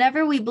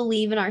whatever we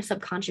believe in our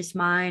subconscious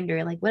mind,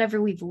 or like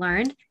whatever we've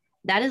learned,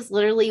 that is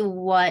literally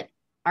what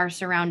our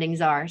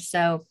surroundings are.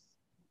 So,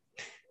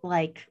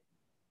 like,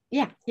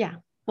 yeah,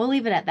 we'll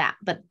leave it at that.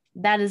 But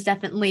that is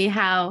definitely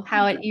how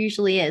it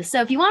usually is.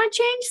 So if you want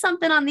to change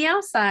something on the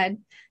outside,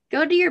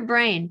 go to your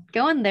brain,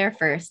 go in there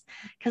first,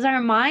 because our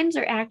minds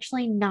are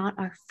actually not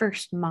our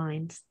first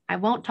minds. I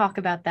won't talk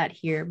about that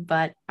here,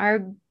 but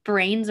our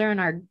brains are in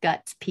our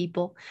guts,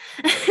 people.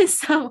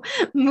 So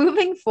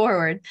moving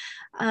forward,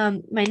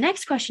 my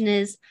next question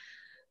is,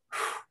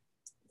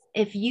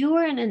 if you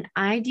were in an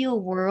ideal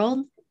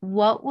world,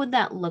 what would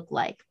that look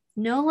like?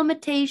 No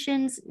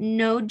limitations,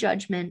 no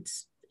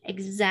judgments,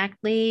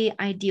 exactly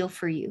ideal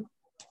for you.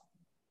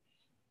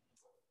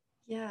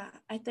 Yeah,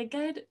 I think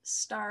I'd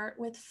start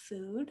with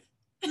food.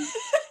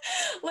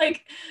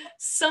 Like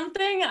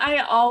something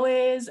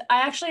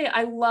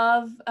I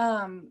love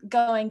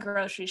going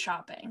grocery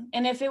shopping.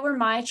 And if it were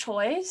my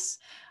choice,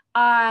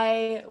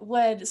 I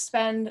would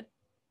spend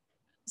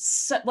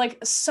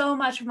so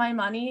much of my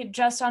money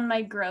just on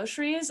my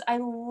groceries. I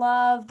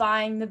love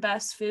buying the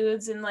best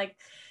foods, and like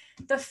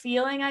the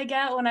feeling I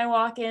get when I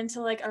walk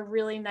into like a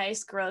really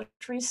nice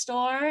grocery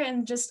store,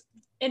 and just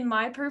in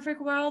my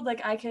perfect world,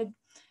 like I could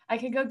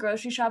go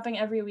grocery shopping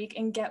every week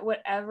and get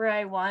whatever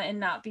I want and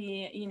not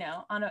be,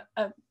 on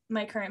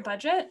my current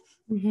budget.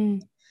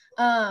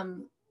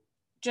 Mm-hmm.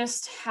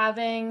 Just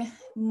having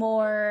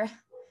more,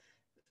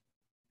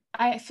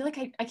 I feel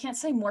like I can't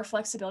say more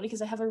flexibility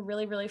because I have a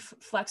really, really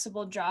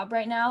flexible job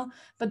right now,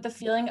 but the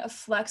feeling of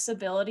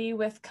flexibility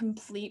with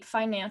complete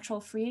financial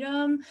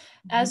freedom.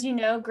 As you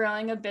know,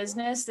 growing a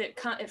business, it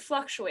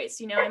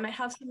fluctuates. I might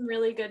have some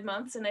really good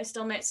months and I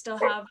might still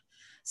have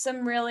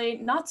some really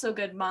not so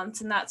good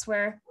months. And that's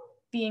where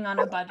being on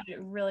a budget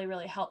really,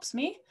 really helps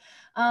me.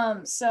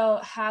 So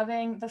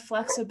having the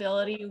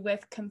flexibility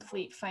with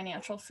complete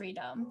financial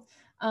freedom.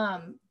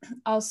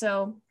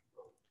 Also,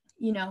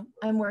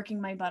 I'm working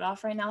my butt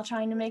off right now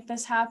trying to make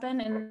this happen.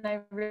 And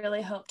I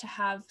really hope to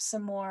have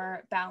some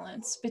more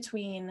balance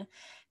between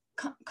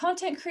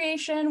content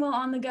creation while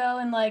on the go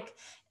and like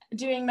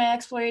doing my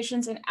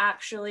explorations and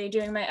actually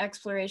doing my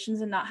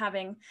explorations and not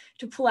having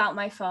to pull out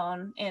my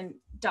phone and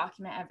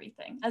document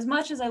everything, as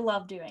much as I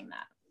love doing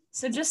that.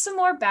 So just some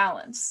more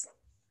balance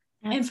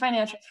and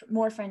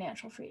more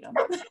financial freedom.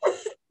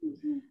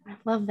 I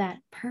love that.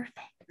 Perfect.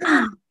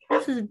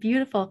 This is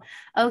beautiful.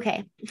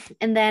 Okay.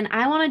 And then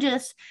I want to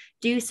just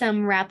do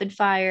some rapid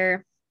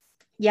fire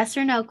yes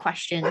or no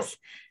questions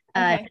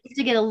Okay.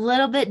 to get a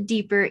little bit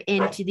deeper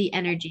into the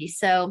energy.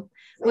 So,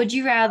 would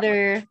you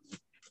rather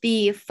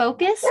be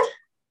focused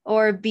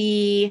or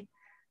be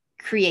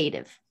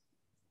creative,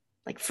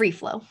 like free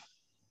flow?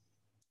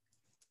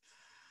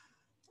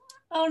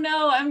 Oh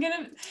no,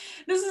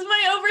 this is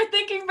my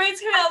overthinking brain's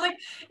coming out. Like,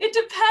 it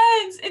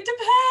depends. It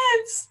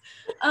depends.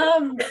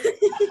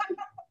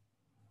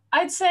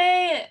 I'd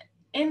say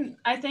And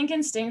I think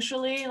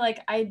instinctually,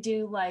 like I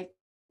do like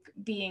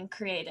being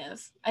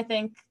creative. I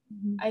think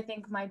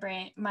my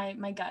brain,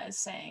 my gut is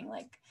saying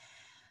like,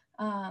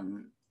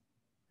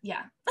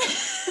 yeah,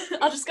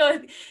 I'll just go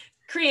with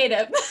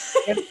creative.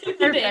 Perfect.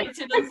 To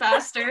answer them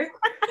faster.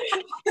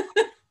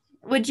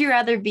 Would you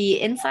rather be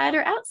inside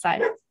or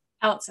outside?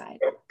 Outside.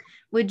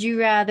 Would you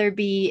rather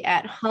be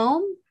at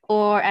home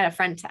or at a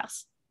friend's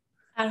house?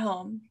 At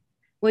home.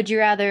 Would you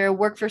rather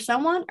work for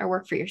someone or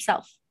work for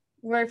yourself?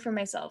 Work for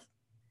myself.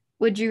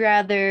 Would you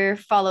rather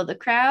follow the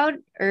crowd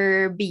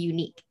or be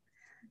unique?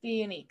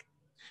 Be unique.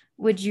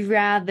 Would you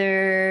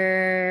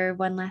rather,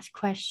 one last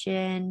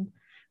question.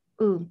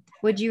 Ooh,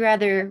 would you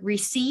rather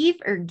receive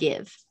or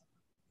give?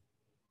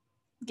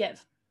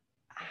 Give.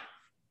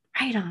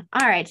 Right on.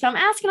 All right. So I'm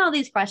asking all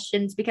these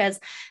questions because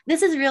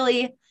this is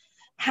really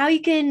how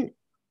you can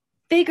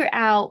figure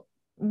out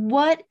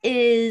what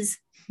is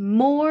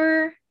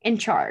more in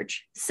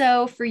charge.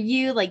 So for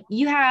you, like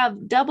you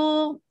have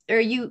double or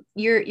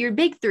your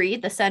big three,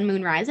 the sun,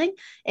 moon, rising,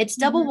 it's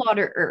double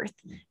water, earth.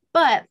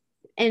 But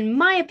in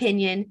my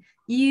opinion,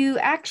 you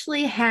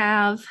actually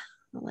have,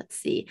 let's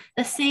see,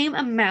 the same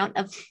amount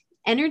of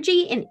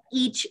energy in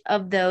each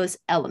of those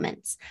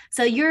elements.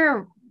 So you're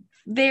a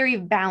very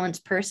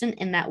balanced person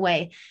in that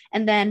way.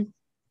 And then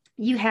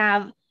you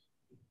have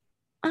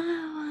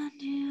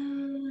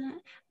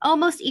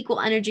almost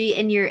equal energy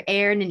in your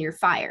air and in your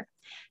fire.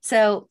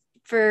 So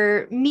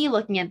for me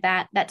looking at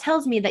that, that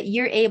tells me that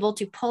you're able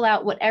to pull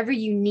out whatever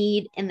you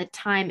need in the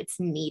time it's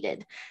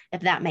needed,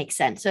 if that makes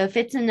sense. So if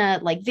it's in a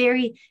like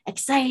very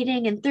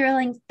exciting and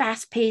thrilling,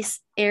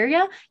 fast-paced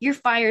area, your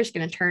fire is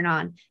going to turn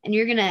on and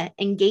you're going to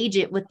engage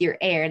it with your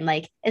air. And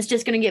like, it's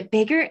just going to get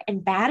bigger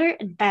and badder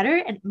and better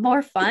and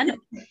more fun.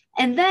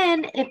 And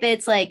then if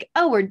it's like,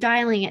 oh, we're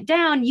dialing it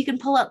down, you can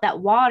pull out that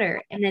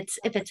water. And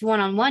if it's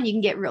one-on-one, you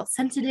can get real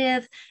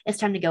sensitive. It's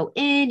time to go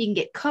in. You can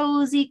get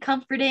cozy,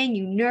 comforting.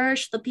 You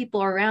nourish the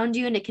people around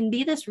you. And it can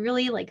be this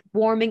really like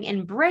warming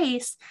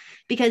embrace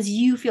because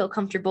you feel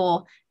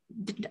comfortable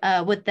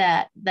with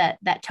that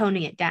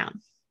toning it down.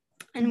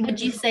 And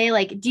would you say,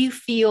 like, do you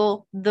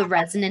feel the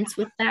resonance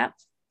with that?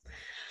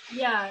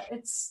 Yeah,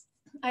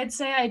 I'd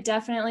say I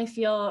definitely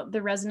feel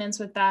the resonance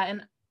with that.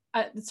 And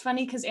it's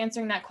funny because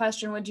answering that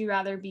question, would you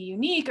rather be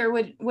unique or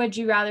would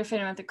you rather fit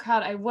in with the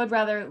crowd? I would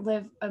rather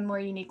live a more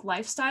unique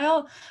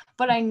lifestyle,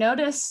 but I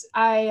notice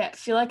I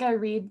feel like I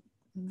read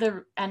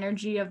the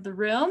energy of the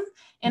room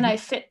and I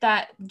fit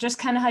that, just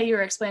kind of how you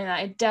were explaining that.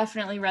 I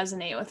definitely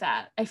resonate with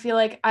that. I feel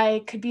like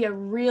I could be a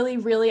really,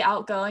 really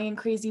outgoing and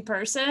crazy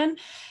person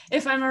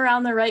if I'm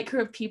around the right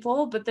group of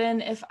people, but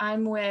then if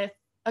I'm with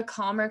a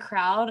calmer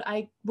crowd,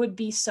 I would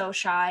be so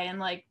shy and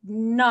like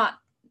not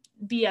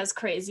be as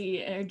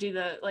crazy or do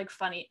the like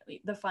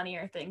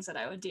funnier things that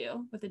I would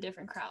do with a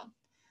different crowd.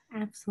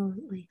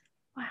 Absolutely.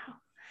 Wow.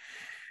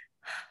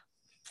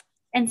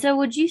 And so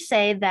would you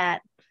say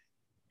that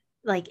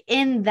like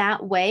in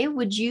that way,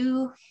 would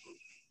you,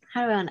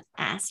 how do I want to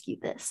ask you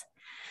this?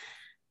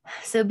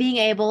 So being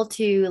able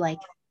to like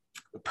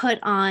put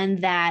on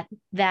that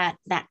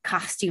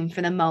costume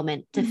for the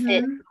moment to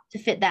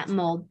fit that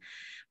mold,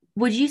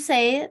 would you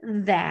say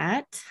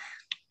that,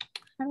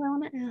 how do I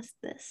want to ask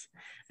this?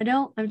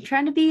 I'm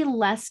trying to be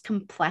less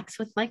complex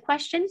with my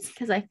questions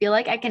because I feel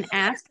like I can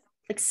ask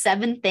like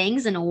 7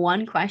 things in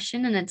one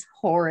question and it's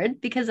horrid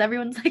because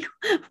everyone's like,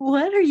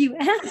 what are you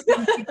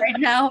asking me right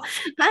now?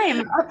 I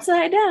am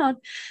upside down.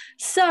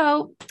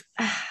 So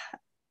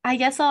I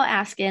guess I'll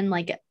ask in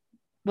like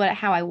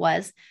how I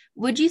was.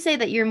 Would you say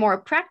that you're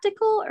more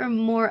practical or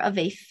more of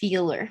a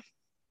feeler?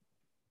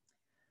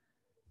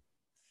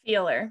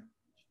 Feeler.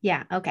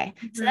 Yeah. Okay.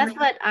 So that's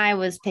what I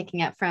was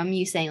picking up from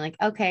you saying, like,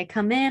 okay,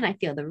 come in, I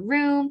feel the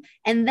room,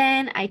 and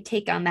then I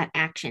take on that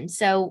action.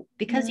 So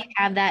because you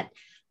have that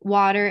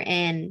water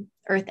and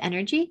earth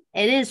energy,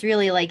 it is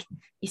really like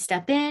you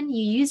step in,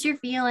 you use your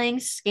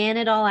feelings, scan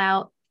it all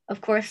out. Of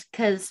course,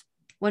 because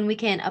when we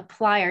can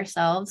apply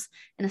ourselves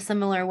in a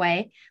similar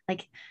way,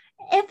 like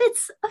if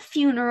it's a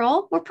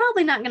funeral, we're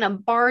probably not going to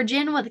barge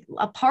in with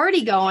a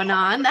party going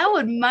on. That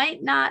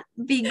might not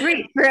be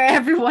great for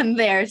everyone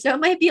there. So it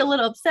might be a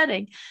little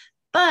upsetting.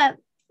 But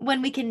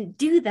when we can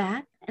do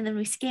that and then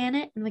we scan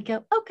it and we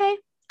go, okay,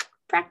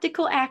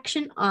 practical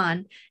action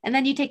on. And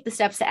then you take the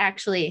steps to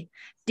actually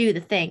do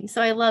the thing.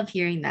 So I love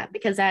hearing that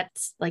because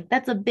that's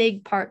a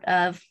big part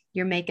of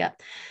your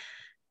makeup.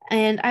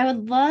 And I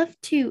would love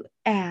to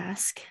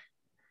ask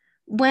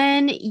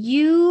when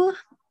you,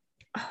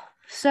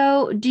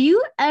 so do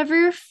you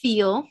ever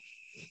feel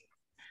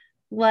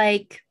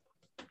like,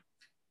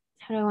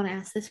 how do I want to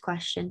ask this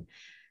question?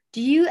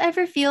 Do you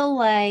ever feel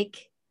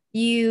like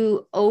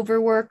you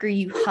overwork or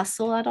you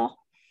hustle at all?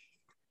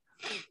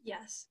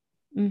 Yes.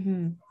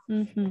 And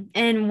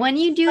when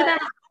you do that,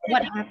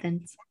 what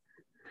happens?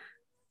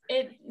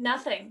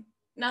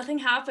 Nothing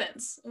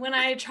happens. When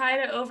I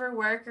try to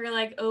overwork or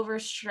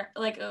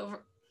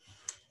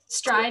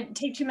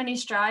take too many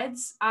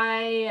strides,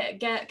 I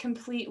get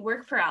complete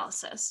work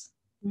paralysis.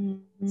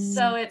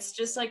 So it's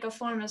just like a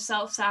form of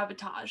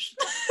self-sabotage.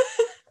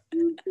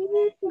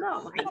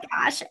 Oh my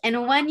gosh.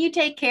 And when you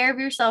take care of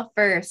yourself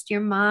first,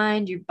 your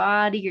mind, your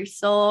body, your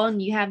soul,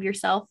 and you have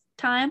yourself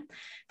time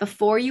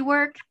before you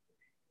work,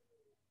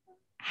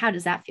 how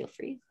does that feel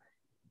for you?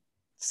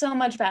 So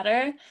much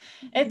better.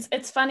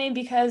 It's funny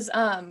because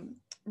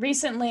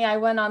recently I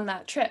went on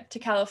that trip to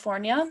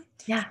California.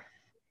 Yeah.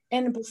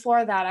 And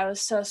before that, I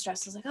was so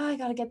stressed. I was like, oh, I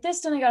got to get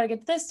this done. I got to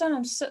get this done.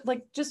 I'm so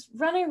like just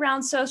running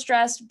around so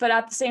stressed, but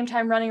at the same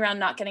time, running around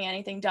not getting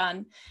anything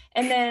done.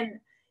 And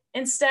then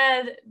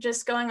instead,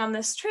 just going on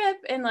this trip,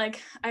 and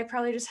like, I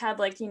probably just had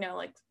like,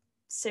 like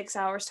 6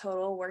 hours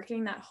total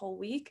working that whole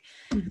week.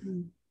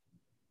 Mm-hmm.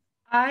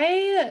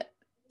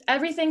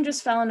 Everything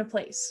just fell into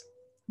place.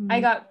 I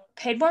Mm-hmm. got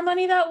paid more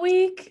money that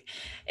week,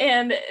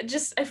 and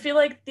just I feel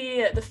like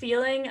the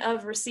feeling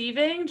of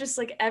receiving, just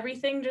like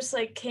everything just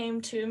like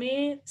came to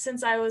me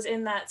since I was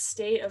in that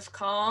state of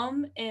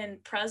calm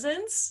and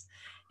presence.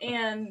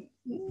 And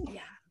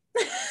yeah.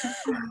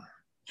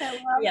 I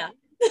love Yeah.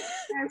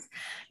 this.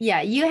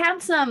 Yeah, you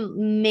have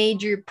some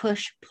major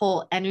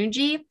push-pull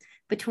energy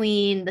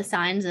between the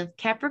signs of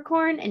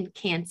Capricorn and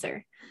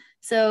Cancer.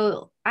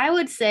 So I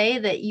would say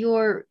that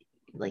you're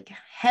like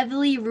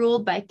heavily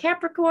ruled by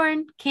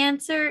Capricorn,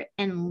 Cancer,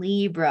 and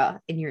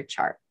Libra in your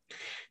chart.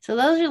 So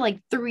those are like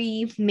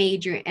three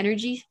major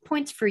energy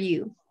points for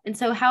you. And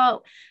so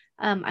how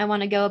I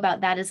want to go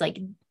about that is like,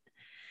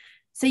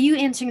 so you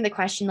answering the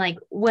question, like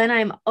when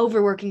I'm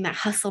overworking that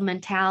hustle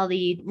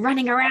mentality,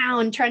 running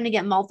around trying to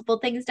get multiple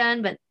things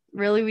done, but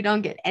really we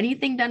don't get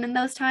anything done in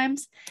those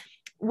times.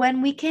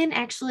 When we can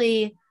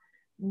actually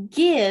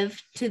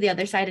give to the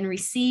other side and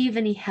receive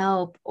any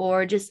help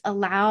or just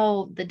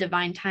allow the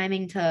divine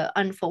timing to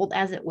unfold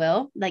as it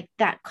will, like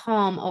that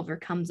calm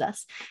overcomes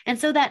us. And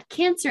so that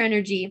Cancer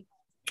energy,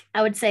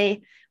 I would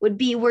say, would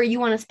be where you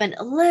want to spend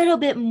a little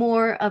bit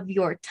more of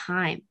your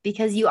time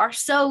because you are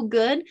so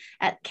good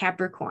at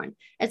Capricorn.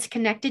 It's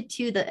connected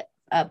to the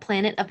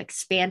planet of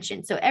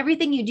expansion. So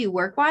everything you do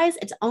work wise,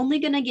 it's only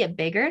going to get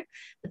bigger.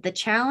 But the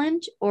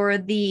challenge or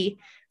the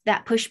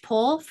that push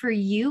pull for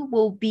you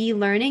will be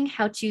learning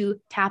how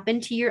to tap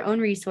into your own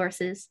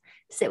resources,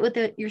 sit with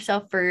it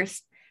yourself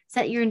first,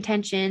 set your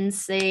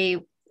intentions, say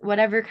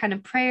whatever kind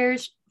of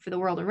prayers for the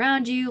world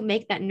around you,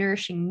 make that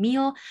nourishing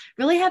meal,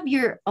 really have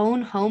your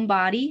own home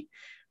body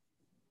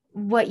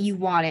what you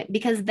want it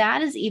because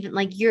that is even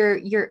like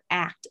your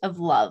act of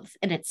love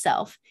in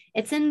itself.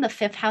 It's in the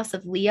fifth house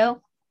of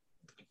Leo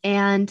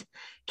and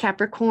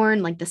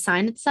Capricorn, like the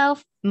sign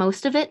itself,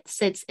 most of it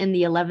sits in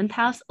the 11th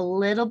house, a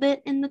little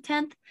bit in the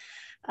 10th.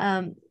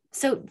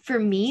 So for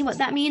me, what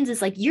that means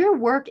is like your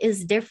work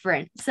is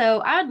different. So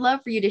I would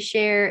love for you to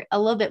share a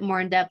little bit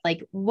more in depth,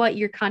 like what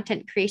your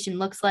content creation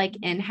looks like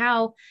and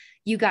how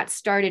you got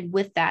started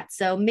with that.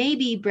 So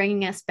maybe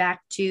bringing us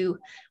back to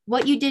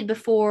what you did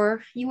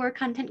before you were a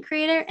content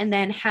creator and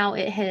then how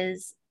it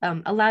has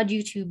allowed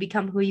you to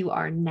become who you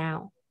are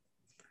now.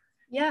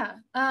 Yeah.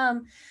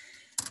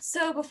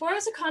 So before I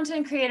was a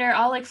content creator,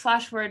 I'll like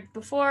flash forward.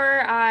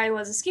 Before I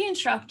was a ski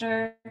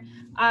instructor,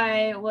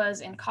 I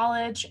was in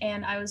college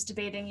and I was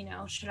debating,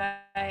 should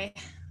I,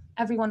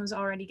 everyone was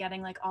already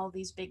getting like all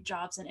these big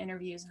jobs and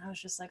interviews. And I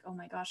was just like, oh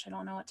my gosh, I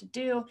don't know what to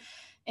do.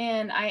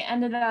 And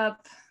I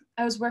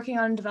was working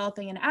on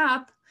developing an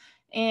app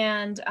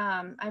and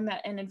I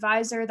met an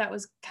advisor that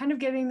was kind of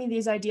giving me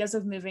these ideas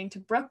of moving to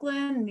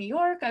Brooklyn, New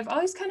York. I've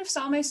always kind of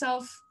saw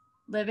myself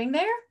living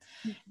there.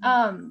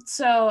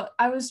 So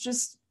I was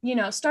just,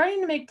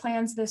 starting to make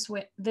plans this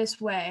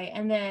way.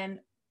 And then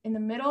in the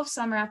middle of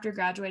summer after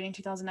graduating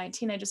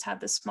 2019, I just had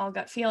this small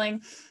gut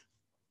feeling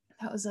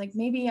that was like,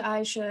 maybe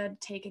I should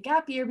take a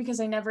gap year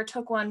because I never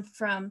took one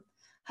from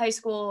high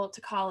school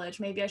to college.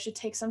 Maybe I should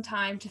take some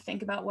time to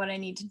think about what I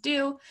need to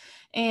do.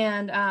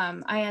 And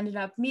I ended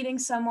up meeting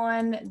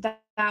someone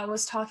that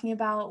was talking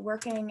about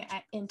working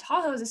in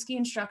Tahoe as a ski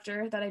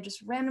instructor that I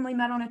just randomly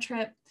met on a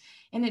trip.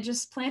 And it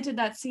just planted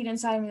that seed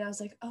inside of me that I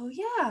was like, oh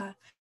yeah,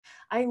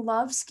 I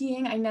love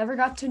skiing. I never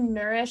got to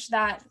nourish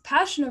that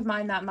passion of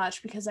mine that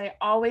much because I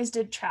always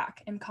did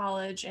track in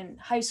college and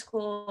high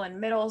school and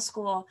middle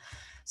school.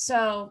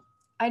 So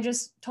I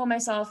just told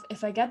myself,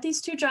 if I get these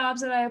 2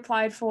 jobs that I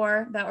applied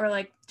for that were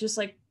like just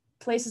like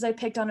places I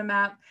picked on a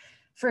map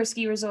for a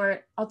ski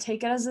resort, I'll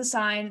take it as a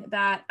sign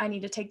that I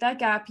need to take that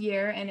gap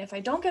year. And if I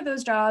don't get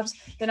those jobs,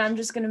 then I'm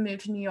just going to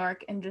move to New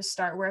York and just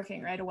start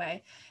working right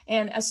away.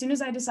 And as soon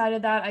as I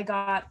decided that, I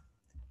got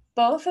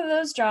both of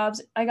those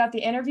jobs. I got the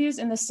interviews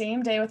in the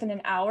same day within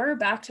an hour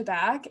back to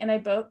back. And I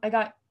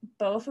got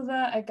both of the,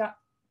 I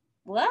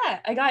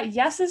got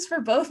yeses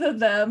for both of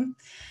them.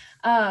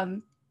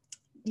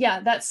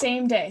 That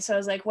same day. So I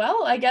was like,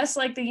 well, I guess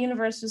like the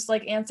universe just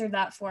like answered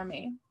that for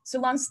me. So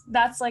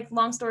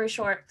long story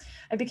short,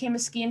 I became a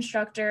ski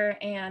instructor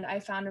and I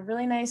found a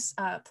really nice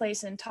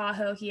place in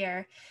Tahoe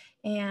here.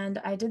 And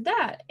I did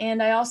that.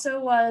 And I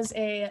also was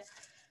I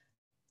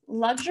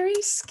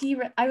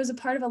was a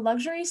part of a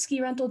luxury ski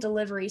rental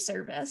delivery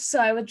service. So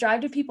I would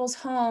drive to people's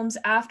homes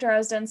after I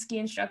was done ski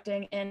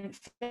instructing and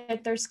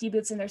fit their ski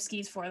boots and their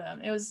skis for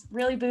them. It was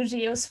really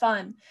bougie. It was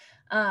fun.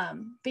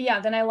 But yeah,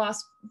 then I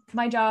lost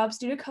my jobs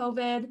due to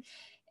COVID.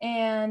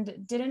 and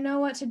didn't know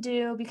what to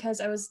do because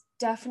I was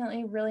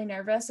definitely really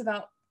nervous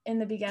about in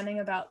the beginning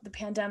about the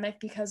pandemic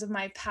because of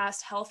my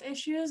past health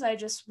issues. I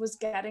just was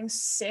getting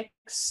sick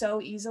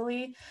so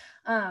easily.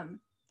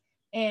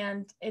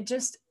 And it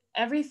just,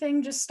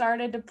 everything just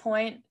started to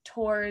point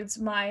towards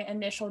my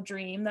initial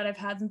dream that I've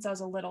had since I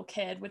was a little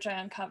kid, which I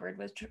uncovered,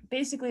 which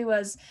basically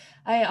was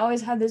I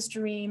always had this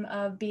dream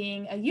of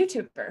being a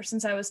YouTuber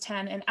since I was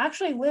 10 and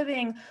actually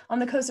living on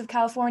the coast of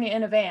California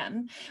in a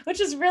van, which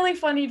is really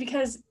funny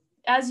because,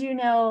 as you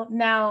know,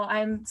 now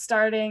I'm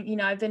starting,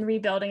 I've been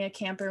rebuilding a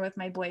camper with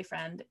my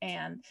boyfriend,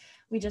 and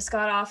we just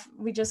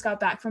got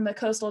back from a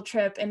coastal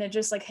trip, and it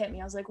just like hit me.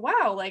 I was like,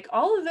 wow, like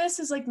all of this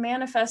is like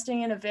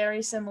manifesting in a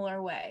very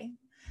similar way.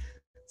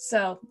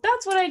 So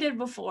that's what I did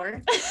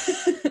before.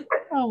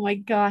 Oh my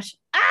gosh.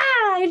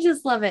 I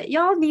just love it.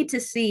 Y'all need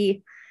to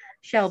see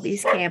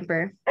Shelby's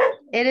camper.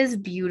 It is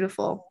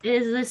beautiful.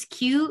 It is this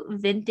cute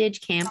vintage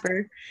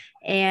camper.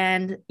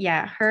 And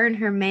yeah, her and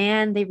her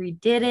man, they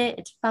redid it.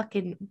 It's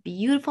fucking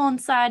beautiful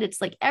inside. It's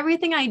like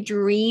everything I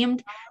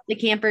dreamed the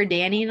camper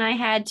Danny and I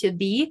had to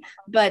be,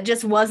 but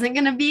just wasn't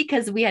going to be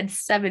because we had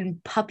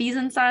 7 puppies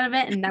inside of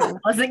it and that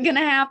wasn't going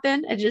to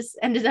happen. It just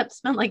ended up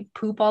smelling like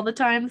poop all the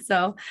time.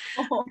 So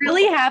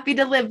really happy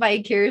to live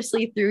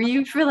vicariously through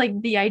you for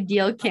like the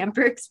ideal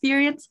camper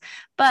experience.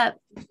 But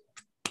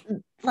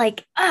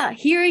like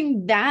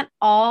hearing that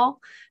all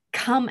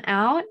come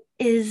out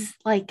is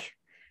like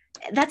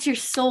that's your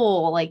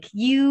soul, like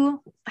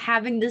you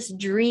having this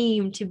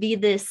dream to be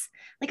this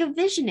like a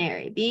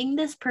visionary, being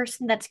this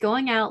person that's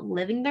going out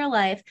living their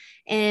life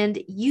and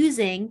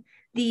using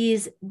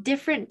these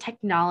different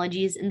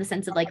technologies in the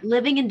sense of like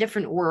living in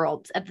different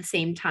worlds at the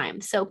same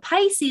time. So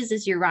Pisces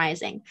is your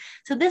rising.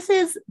 So this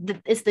is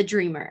the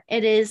dreamer.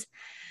 It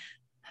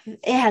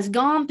has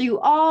gone through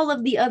all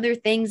of the other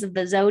things of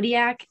the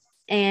zodiac,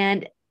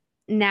 and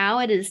now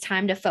it is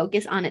time to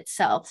focus on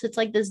itself. So it's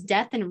like this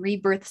death and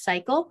rebirth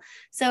cycle.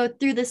 So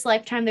through this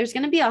lifetime, there's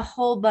going to be a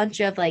whole bunch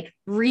of like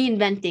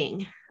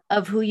reinventing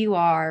of who you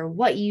are,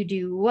 what you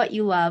do, what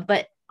you love,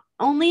 but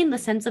only in the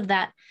sense of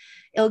that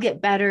it'll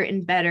get better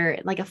and better,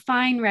 like a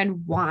fine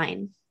red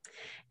wine.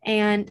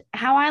 And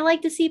how I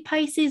like to see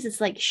Pisces is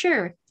like,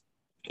 sure,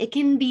 it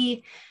can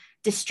be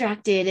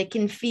distracted. It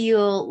can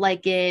feel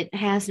like it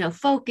has no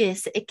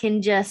focus. It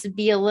can just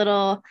be a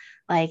little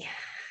like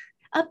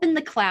up in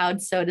the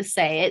clouds, so to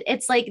say.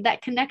 It's like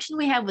that connection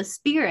we have with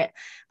spirit.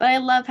 But I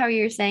love how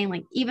you're saying,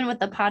 like, even with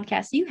the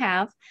podcast you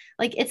have,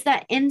 like, it's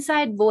that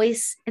inside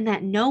voice and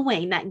that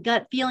knowing, that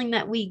gut feeling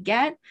that we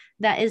get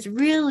that is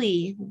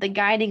really the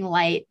guiding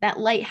light, that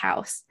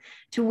lighthouse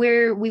to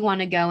where we want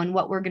to go and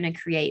what we're going to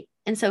create.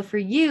 And so for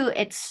you,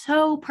 it's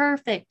so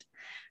perfect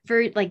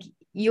for like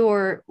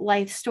your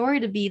life story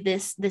to be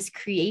this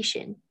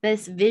creation,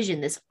 this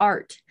vision, this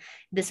art,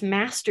 this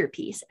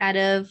masterpiece out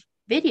of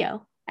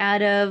video,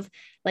 out of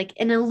like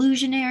an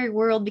illusionary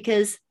world,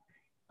 because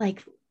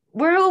like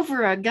we're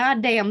over a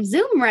goddamn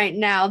Zoom right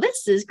now.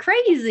 This is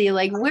crazy.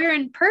 Like we're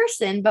in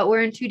person, but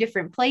we're in 2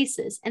 different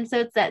places. And so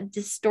it's that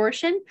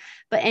distortion,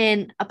 but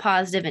in a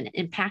positive and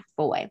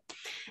impactful way.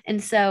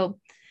 And so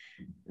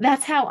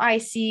that's how I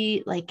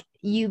see like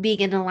you being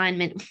in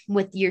alignment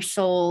with your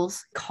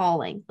soul's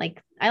calling.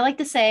 Like I like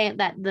to say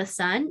that the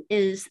sun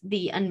is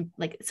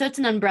so it's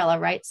an umbrella,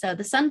 right? So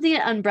the sun's the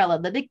umbrella,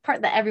 the big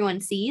part that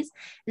everyone sees,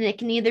 and it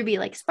can either be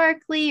like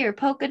sparkly or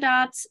polka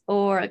dots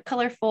or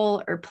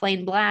colorful or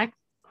plain black,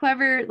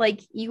 however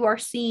like you are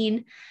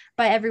seen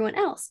by everyone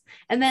else.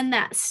 And then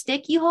that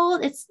stick you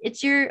hold,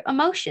 it's your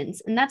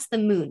emotions, and that's the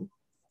moon.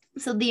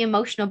 So the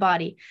emotional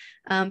body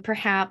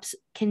perhaps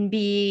can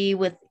be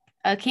with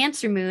a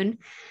Cancer moon.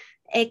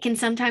 It can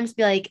sometimes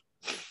be like,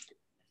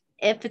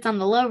 if it's on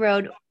the low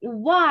road,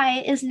 why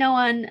is no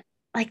one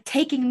like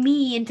taking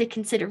me into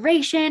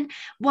consideration?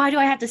 Why do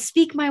I have to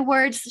speak my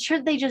words?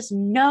 Shouldn't they just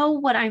know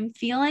what I'm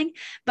feeling?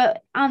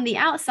 But on the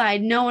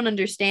outside, no one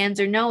understands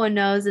or no one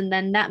knows. And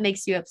then that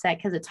makes you upset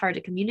because it's hard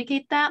to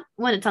communicate that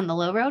when it's on the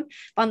low road.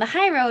 But on the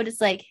high road,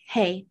 it's like,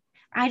 hey,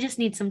 I just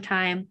need some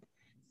time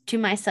to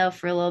myself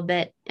for a little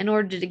bit in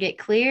order to get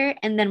clear,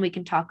 and then we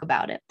can talk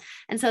about it.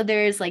 And so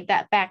there's like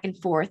that back and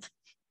forth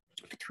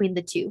between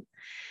the two.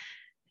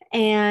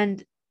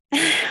 And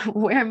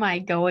where am I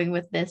going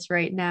with this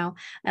right now?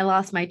 I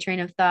lost my train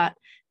of thought.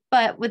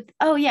 But with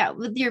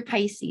your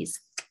Pisces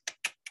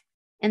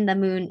and the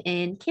moon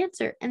in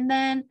Cancer, and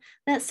then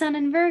that sun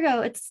in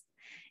Virgo,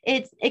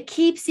 it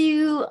keeps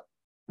you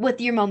with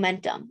your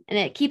momentum, and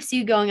it keeps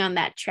you going on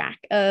that track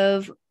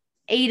of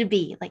A to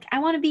B. Like, I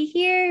want to be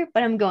here,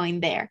 but I'm going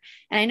there.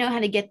 And I know how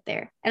to get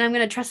there. And I'm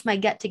going to trust my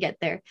gut to get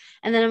there.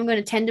 And then I'm going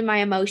to tend to my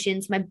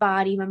emotions, my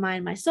body, my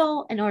mind, my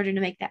soul in order to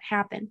make that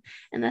happen.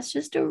 And that's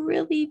just a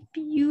really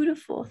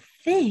beautiful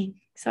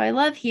thing. So I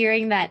love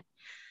hearing that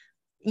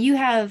you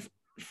have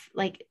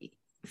like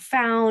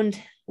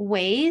found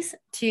ways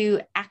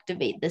to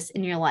activate this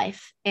in your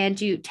life and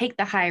to take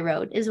the high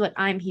road is what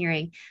I'm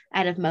hearing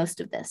out of most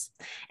of this.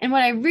 And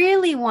what I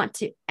really want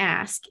to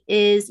ask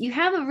is, you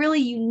have a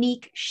really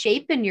unique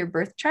shape in your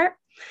birth chart,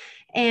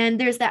 and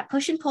there's that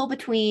push and pull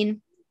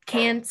between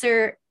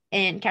Cancer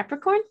in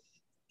Capricorn,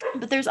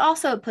 but there's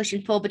also a push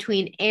and pull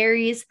between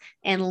Aries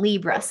and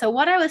Libra. So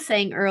what I was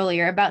saying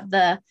earlier about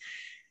the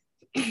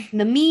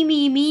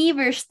me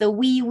versus the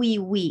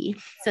we.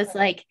 So it's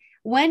like,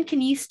 when can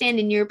you stand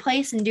in your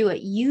place and do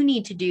what you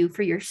need to do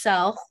for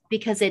yourself,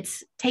 because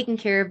it's taking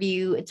care of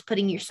you, it's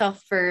putting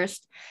yourself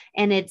first,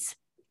 and it's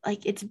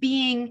like, it's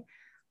being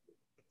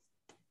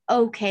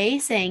okay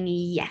saying,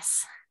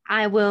 yes,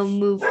 I will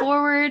move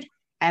forward.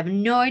 I have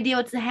no idea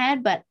what's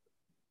ahead, but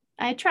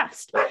I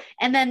trust.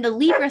 And then the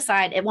Libra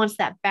side, it wants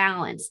that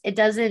balance. It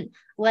doesn't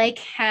like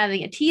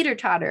having a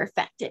teeter-totter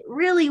effect. It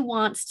really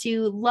wants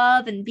to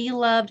love and be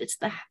loved. It's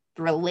the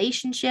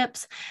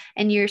relationships,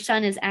 and your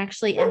sun is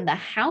actually in the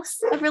house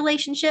of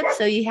relationships.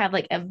 So you have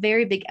like a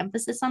very big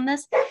emphasis on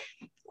this,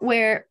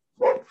 where,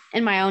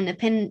 in my own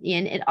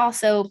opinion, it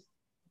also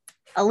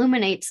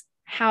illuminates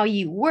how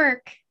you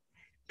work,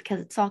 because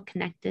it's all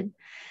connected.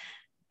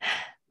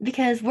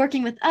 Because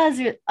working with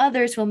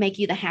others will make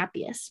you the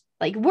happiest.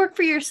 Like, work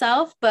for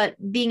yourself, but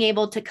being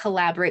able to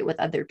collaborate with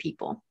other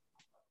people.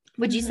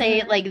 Would you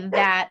say like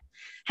that?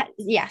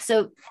 Yeah.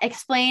 So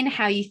explain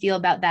how you feel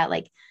about that.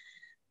 Like,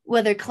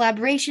 whether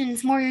collaboration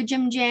is more your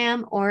gym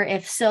jam, or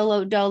if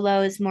solo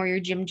dolo is more your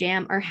gym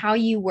jam, or how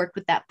you work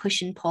with that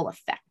push and pull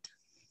effect.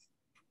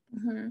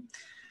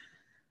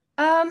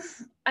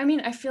 I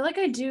mean, I feel like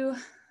I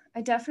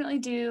definitely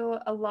do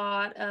a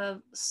lot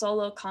of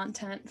solo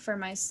content for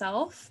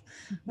myself.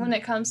 When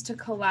it comes to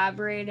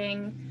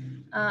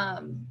collaborating,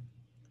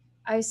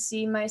 I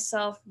see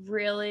myself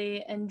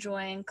really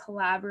enjoying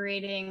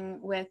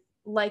collaborating with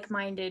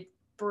like-minded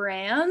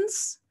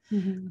brands.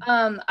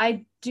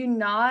 I do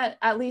not,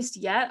 at least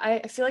yet, I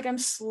feel like I'm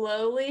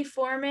slowly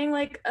forming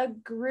like a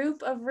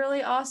group of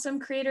really awesome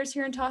creators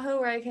here in Tahoe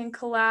where I can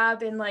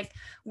collab and like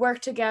work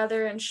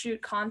together and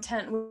shoot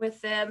content with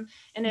them,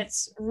 and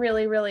it's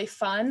really, really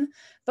fun.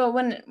 But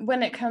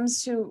when it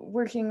comes to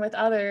working with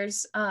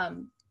others,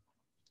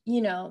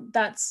 you know,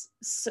 that's,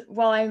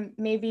 while I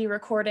may be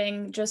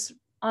recording just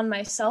on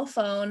my cell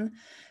phone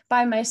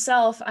by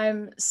myself,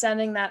 I'm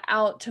sending that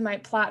out to my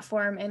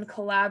platform and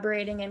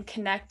collaborating and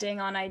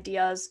connecting on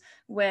ideas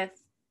with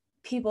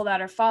people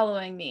that are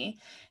following me.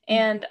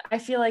 And I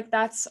feel like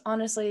that's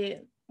honestly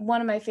one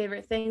of my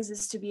favorite things,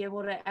 is to be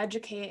able to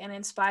educate and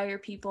inspire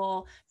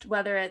people,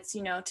 whether it's,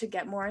 you know, to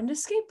get more into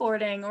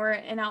skateboarding or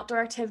an outdoor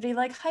activity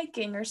like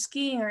hiking or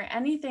skiing or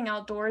anything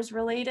outdoors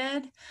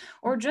related,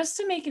 or just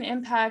to make an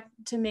impact,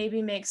 to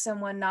maybe make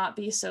someone not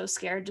be so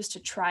scared just to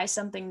try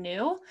something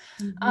new.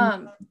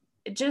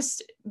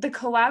 Just the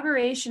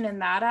collaboration in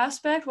that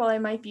aspect, while I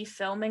might be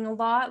filming a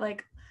lot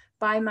like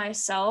by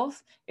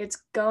myself, it's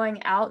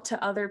going out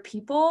to other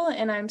people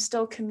and I'm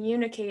still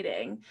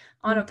communicating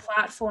on a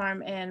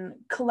platform and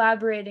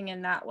collaborating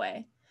in that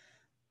way.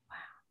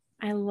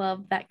 Wow. I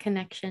love that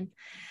connection.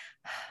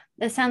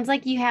 It sounds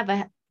like you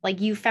have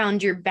you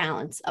found your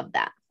balance of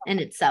that in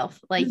itself.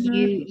 Like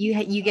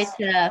you get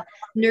to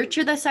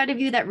nurture the side of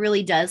you that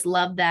really does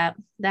love that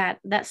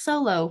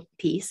solo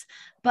piece.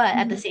 But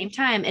at the same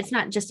time, it's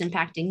not just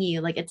impacting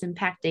you, like it's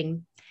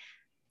impacting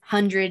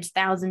hundreds,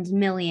 thousands,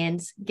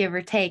 millions, give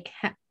or take,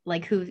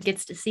 like who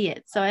gets to see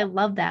it. So I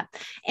love that.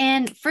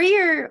 And for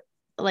your,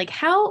 like,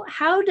 how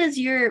does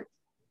your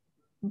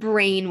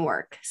brain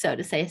work, so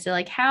to say? So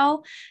like,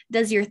 how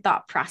does your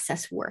thought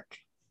process work?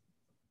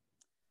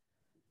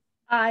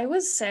 I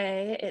would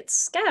say it's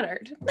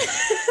scattered.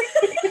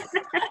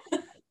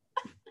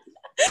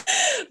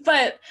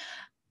 But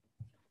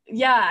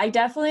yeah, I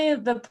definitely,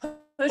 the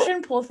push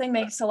and pull thing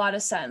makes a lot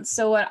of sense.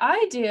 So what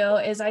I do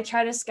is I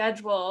try to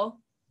schedule,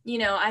 you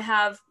know,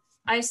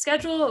 I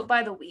schedule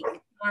by the week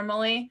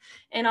normally,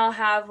 and I'll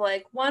have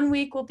like 1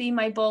 week will be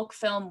my bulk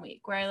film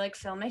week, where I like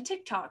film my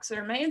TikToks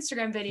or my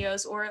Instagram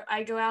videos, or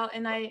I go out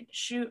and I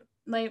shoot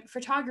my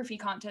photography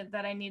content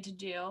that I need to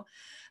do.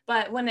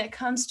 But when it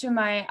comes to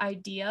my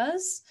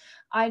ideas,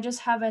 I just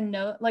have a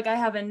note, like I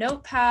have a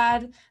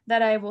notepad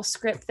that I will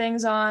script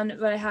things on,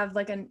 but I have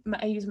like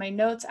I use my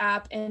notes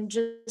app, and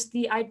just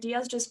the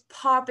ideas just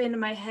pop into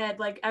my head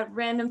like at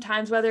random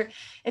times, whether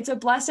it's a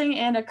blessing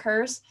and a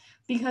curse,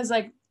 because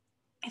like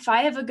if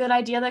I have a good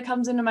idea that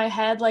comes into my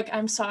head, like,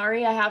 I'm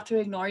sorry, I have to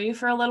ignore you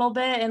for a little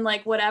bit. And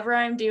like, whatever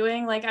I'm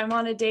doing, like I'm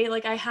on a date,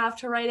 like I have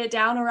to write it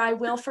down or I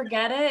will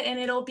forget it, and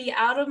it'll be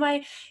out of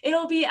my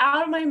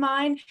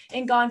mind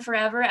and gone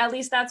forever. At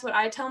least that's what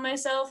I tell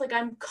myself. Like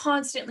I'm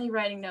constantly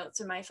writing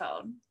notes in my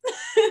phone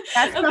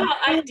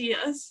about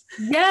ideas.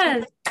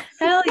 Yes.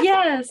 Hell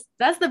yes.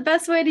 That's the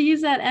best way to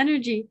use that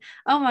energy.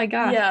 Oh my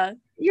gosh. Yeah.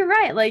 You're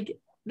right. Like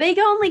they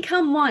can only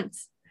come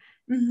once.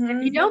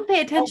 If you don't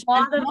pay attention, A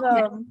lot of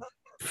them,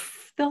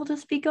 they'll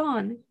just be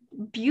gone.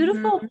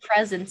 Beautiful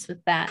presence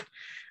with that.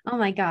 Oh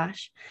my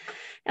gosh.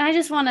 And I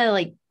just want to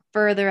like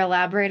further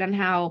elaborate on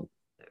how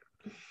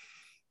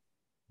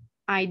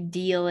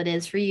ideal it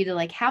is for you to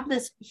like have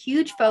this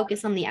huge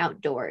focus on the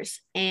outdoors.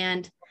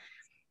 And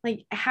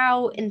like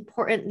how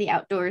important the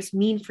outdoors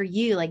mean for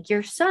you, like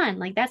your son.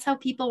 Like that's how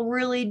people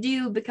really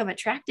do become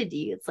attracted to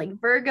you. It's like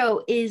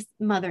Virgo is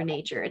mother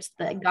nature, it's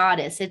the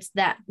goddess, it's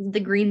that the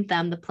green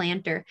thumb, the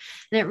planter,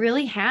 and it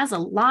really has a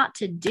lot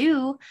to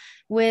do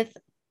with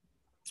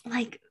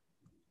like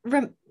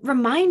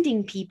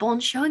reminding people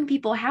and showing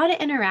people how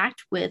to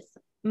interact with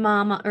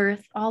mama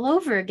earth all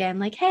over again.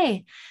 Like,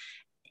 hey,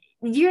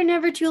 you're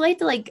never too late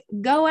to like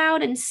go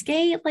out and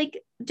skate. Like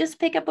just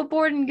pick up a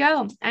board and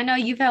go. I know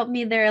you've helped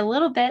me there a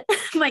little bit,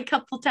 like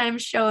couple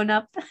times showing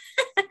up.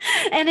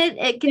 And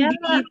it can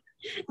be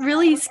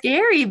really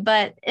scary,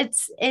 but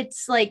it's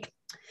like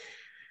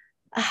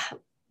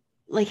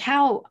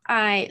how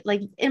I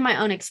like in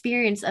my own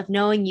experience of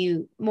knowing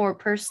you more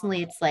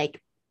personally, it's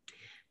like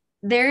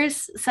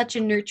there's such a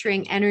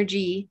nurturing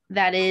energy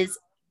that is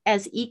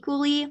as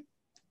equally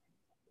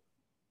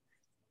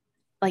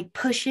like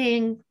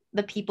pushing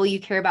the people you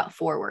care about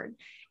forward.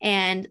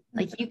 And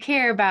like you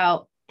care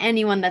about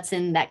anyone that's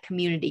in that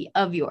community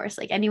of yours,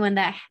 like anyone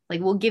that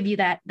like will give you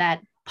that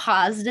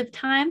positive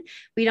time.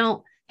 We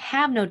don't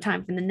have no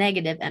time for the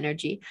negative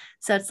energy.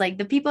 So it's like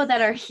the people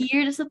that are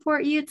here to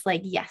support you, it's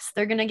like, yes,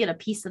 they're going to get a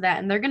piece of that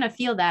and they're going to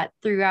feel that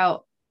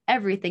throughout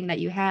everything that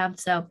you have.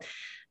 So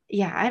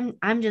yeah,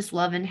 I'm just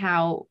loving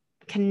how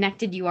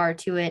connected you are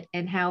to it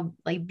and how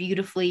like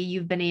beautifully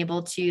you've been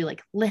able to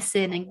like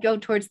listen and go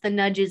towards the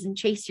nudges and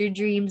chase your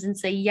dreams and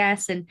say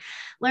yes and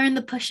learn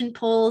the push and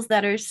pulls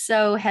that are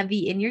so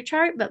heavy in your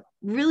chart, but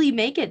really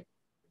make it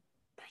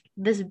like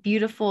this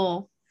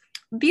beautiful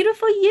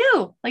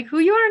you, like who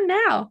you are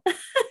now.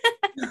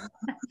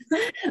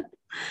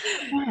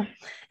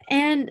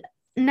 And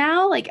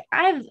now like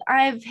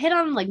I've hit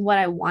on like what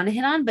I want to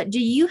hit on, but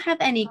do you have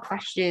any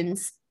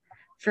questions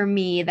for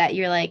me that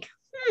you're like,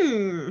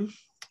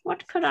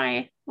 what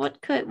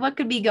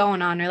could be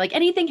going on, or like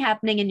anything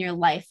happening in your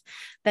life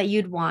that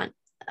you'd want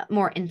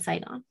more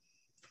insight on?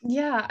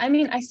 Yeah, I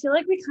mean, I feel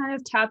like we kind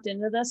of tapped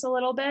into this a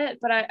little bit,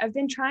 but I've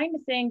been trying to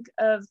think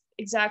of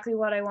exactly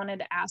what I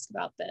wanted to ask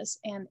about this.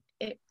 And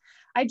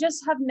I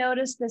just have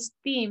noticed this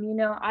theme,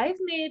 I've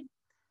made,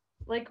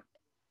 like,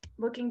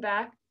 looking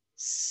back,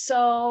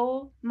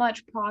 so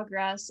much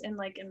progress in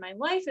my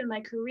life, in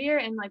my career,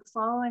 and like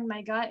following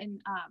my gut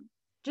and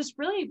just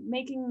really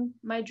making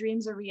my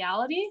dreams a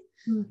reality.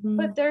 Mm-hmm.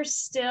 But there's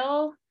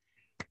still,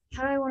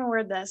 how do I want to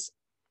word this?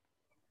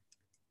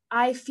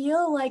 I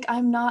feel like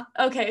I'm not,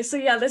 okay, so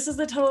yeah, this is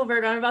the total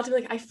Virgo. I'm about to be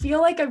like, I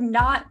feel like I'm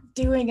not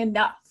doing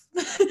enough.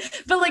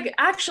 But like,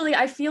 actually,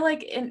 I feel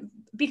like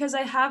because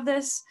I have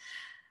this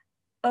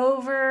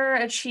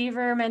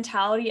overachiever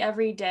mentality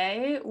every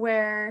day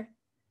where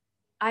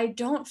I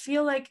don't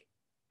feel like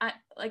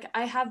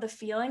I have the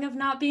feeling of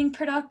not being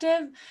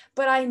productive,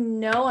 but I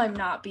know I'm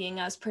not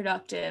being as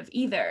productive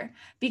either,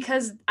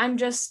 because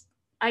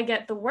I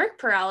get the work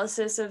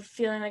paralysis of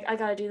feeling like I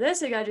gotta do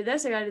this, I gotta do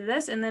this, I gotta do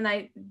this, and then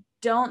I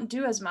don't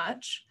do as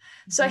much.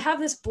 So I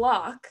have this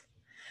block,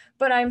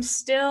 but I'm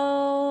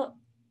still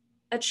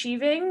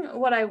achieving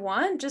what I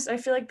want. Just I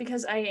feel like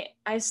because I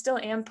still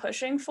am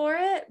pushing for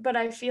it, but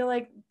I feel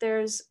like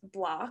there's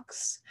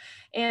blocks.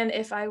 And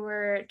if I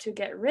were to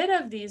get rid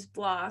of these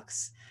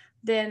blocks,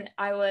 then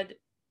I would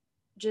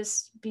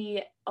just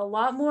be a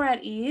lot more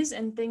at ease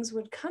and things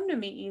would come to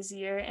me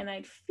easier and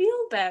I'd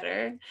feel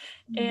better.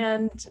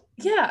 And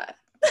yeah.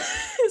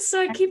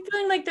 So I keep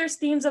feeling like there's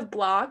themes of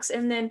blocks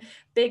and then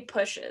big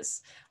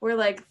pushes where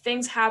like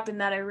things happen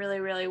that I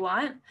really, really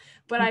want,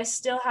 but I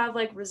still have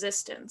like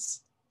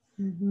resistance.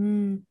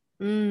 Mm-hmm.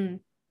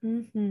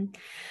 Mm-hmm.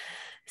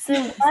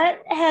 So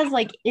what has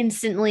like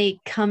instantly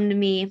come to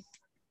me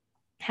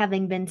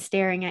having been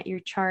staring at your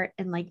chart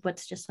and like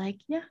what's just like,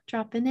 yeah,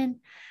 dropping in.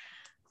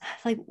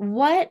 Like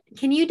what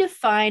can you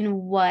define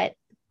what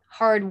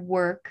hard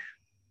work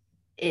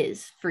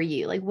is for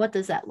you? Like what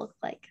does that look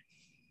like?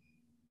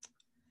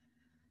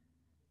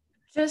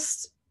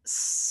 Just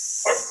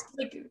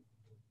like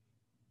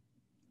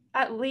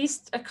at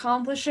least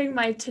accomplishing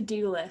my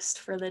to-do list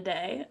for the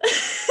day.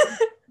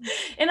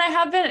 And I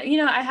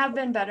have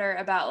been better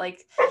about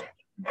like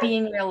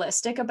being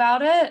realistic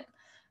about it.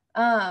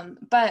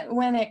 But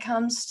when it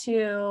comes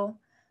to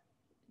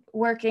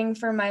working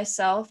for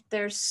myself,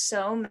 there's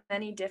so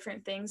many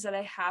different things that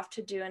I have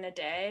to do in a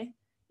day.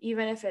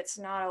 Even if it's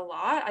not a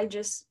lot, I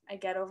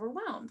get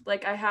overwhelmed.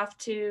 Like I have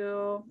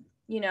to,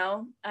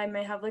 I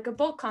may have like a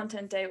bulk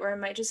content day where I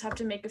might just have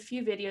to make a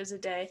few videos a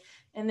day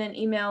and then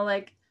email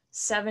like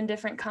 7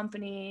 different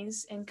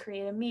companies and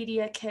create a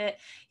media kit,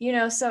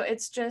 so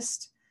it's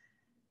just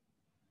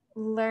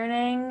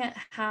learning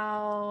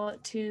how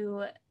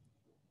to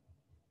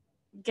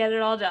get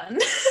it all done.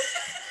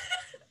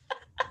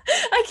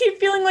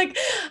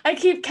 I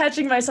keep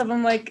catching myself.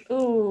 I'm like,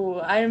 ooh,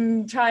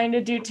 I'm trying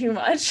to do too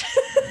much.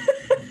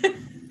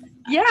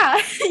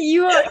 Yeah,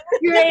 you're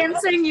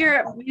answering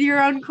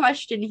your own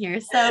question here.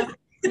 So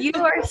you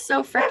are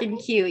so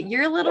freaking cute.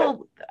 Your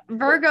little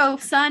Virgo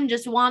son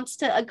just wants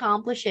to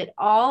accomplish it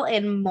all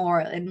and more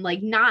and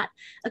like not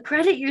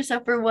accredit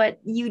yourself for what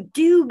you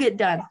do get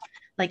done.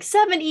 like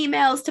 7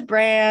 emails to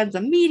brands,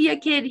 a media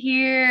kit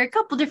here, a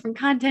couple different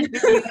content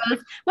videos.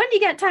 When do you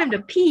get time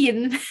to pee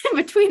in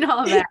between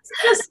all of that?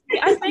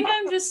 I think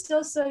I'm just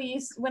still so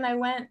used. When I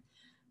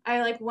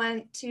like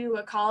went to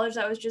a college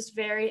that was just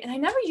very, and I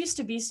never used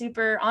to be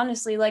super,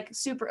 honestly, like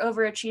super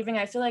overachieving.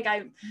 I feel like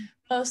I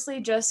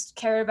mostly just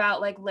cared about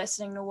like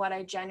listening to what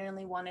I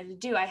genuinely wanted to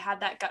do. I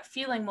had that gut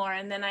feeling more.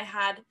 And then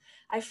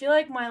I feel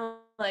like my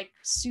like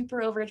super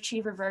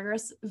overachiever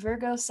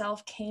Virgo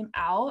self came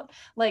out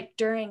like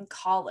during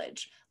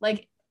college,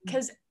 like,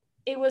 because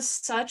it was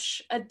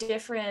such a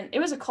different, it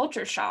was a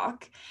culture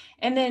shock.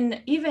 And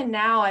then even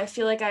now, I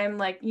feel like I'm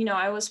like,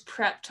 I was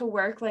prepped to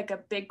work like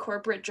a big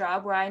corporate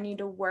job where I need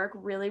to work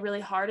really,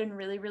 really hard and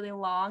really, really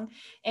long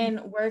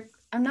and work.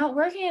 I'm not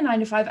working a 9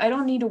 to 5. I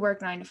don't need to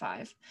work 9 to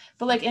 5.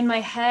 But like in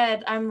my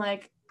head, I'm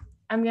like,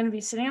 I'm going to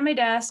be sitting at my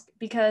desk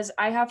because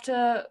I have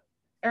to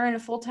earn a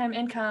full-time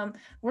income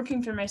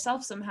working for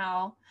myself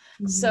somehow.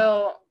 Mhm.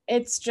 So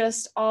it's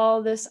just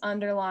all this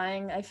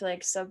underlying, I feel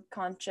like,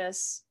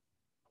 subconscious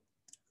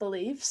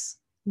beliefs.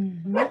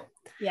 Mm-hmm.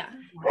 Yeah.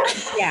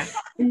 Yeah.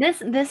 And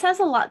this has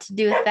a lot to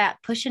do with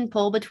that push and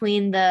pull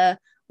between the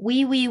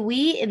we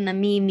and the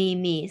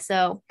me.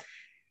 So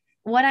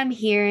what I'm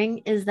hearing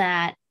is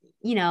that,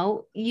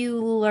 you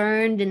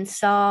learned and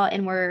saw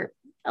and were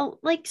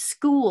like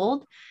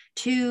schooled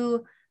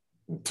to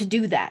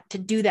do that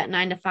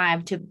 9 to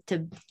 5,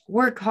 to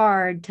work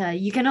hard, to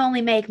you can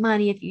only make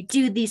money if you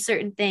do these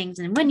certain things.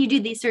 And when you do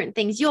these certain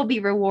things, you'll be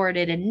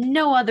rewarded in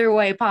no other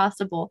way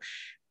possible.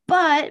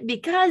 But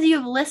because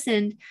you've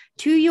listened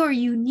to your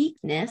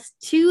uniqueness,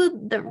 to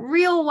the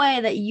real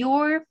way that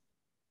your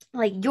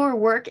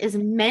work is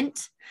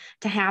meant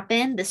to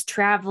happen, this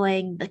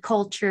traveling, the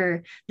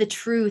culture, the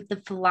truth, the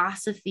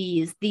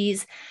philosophies,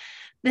 this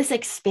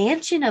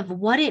expansion of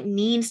what it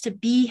means to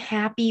be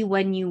happy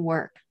when you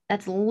work.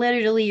 That's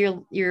literally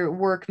your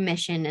work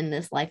mission in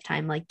this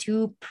lifetime, like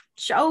to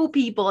show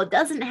people it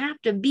doesn't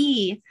have to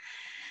be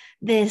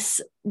this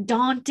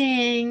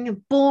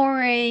daunting,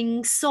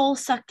 boring,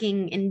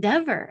 soul-sucking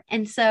endeavor.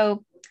 And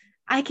so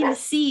I can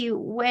see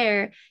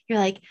where you're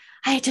like,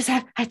 I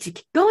have to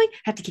keep going.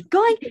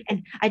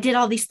 And I did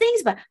all these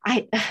things, but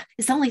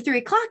it's only 3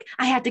 o'clock.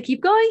 I have to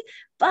keep going.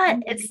 But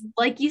it's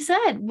like you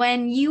said,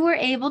 when you were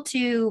able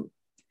to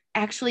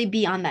actually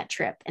be on that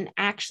trip and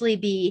actually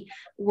be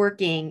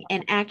working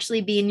and actually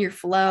be in your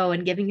flow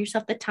and giving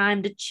yourself the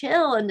time to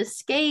chill and to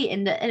skate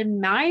and to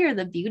admire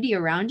the beauty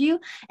around you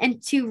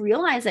and to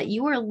realize that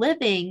you are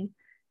living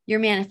your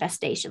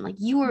manifestation, like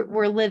you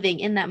were living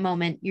in that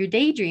moment your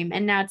daydream,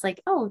 and now it's like,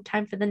 oh,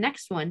 time for the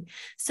next one.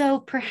 So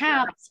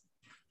perhaps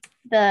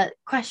the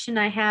question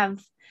I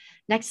have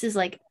next is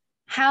like,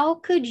 how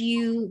could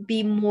you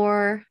be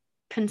more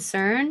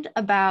concerned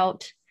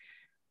about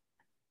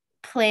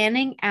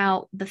planning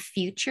out the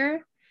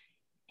future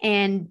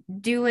and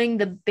doing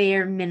the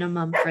bare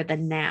minimum for the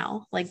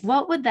now? Like,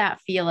 what would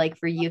that feel like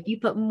for you if you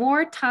put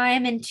more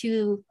time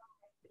into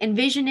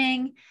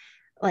envisioning,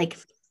 like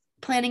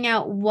planning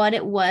out what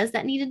it was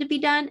that needed to be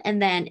done,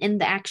 and then in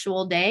the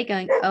actual day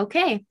going,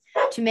 okay,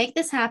 to make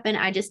this happen,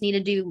 I just need to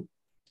do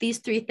these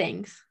 3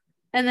 things.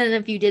 And then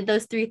if you did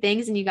those 3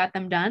 things and you got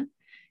them done,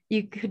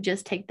 you could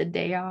just take the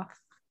day off.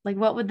 Like,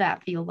 what would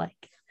that feel like?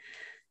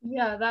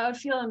 Yeah, that would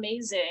feel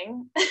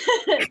amazing.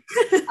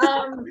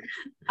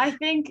 I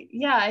think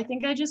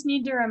I just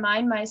need to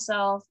remind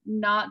myself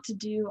not to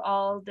do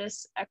all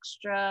this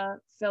extra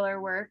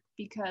filler work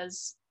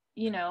because,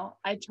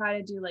 I try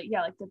to do like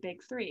the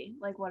big 3.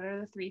 Like, what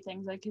are the 3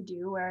 things I could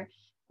do where,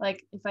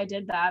 like, if I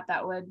did that,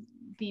 that would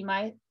be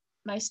my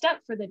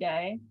step for the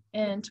day.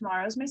 And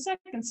tomorrow's my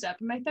second step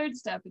and my third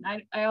step. And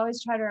I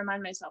always try to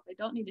remind myself, I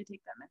don't need to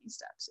take that many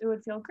steps. It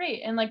would feel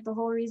great. And like the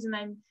whole reason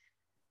I'm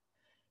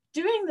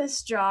doing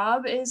this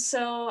job is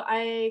so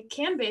I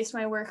can base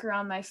my work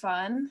around my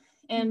fun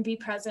and be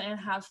present and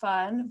have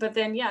fun. But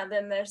then,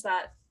 then there's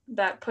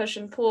that push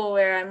and pull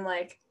where I'm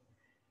like,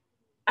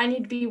 I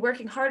need to be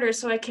working harder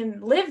so I can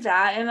live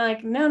that. And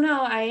like,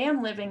 no, I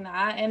am living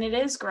that and it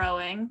is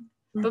growing.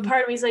 Mm-hmm. But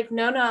part of me is like,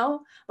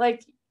 no,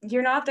 like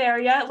you're not there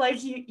yet.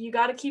 Like you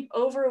got to keep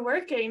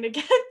overworking to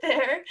get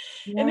there.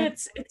 Yeah. And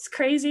it's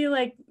crazy.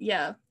 Like,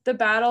 the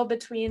battle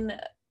between,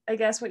 I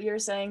guess what you're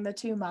saying, the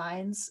 2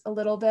 minds a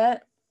little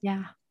bit.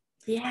 Yeah.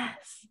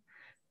 Yes.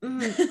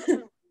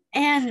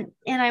 And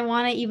I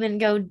want to even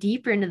go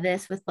deeper into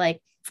this with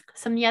like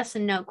some yes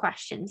and no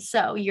questions.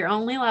 So you're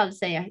only allowed to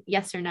say a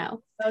yes or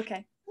no.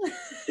 Okay.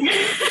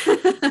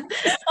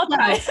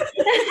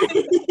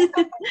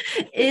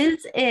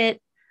 Is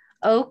it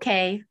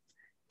okay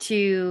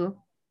to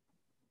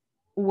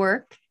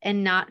work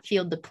and not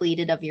feel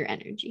depleted of your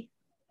energy?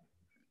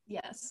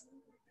 Yes.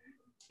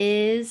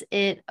 Is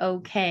it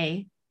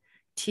okay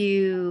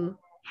to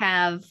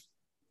have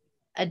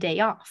a day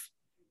off?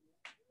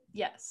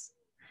 Yes.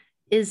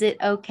 Is it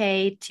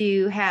okay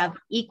to have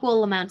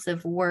equal amounts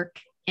of work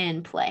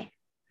and play?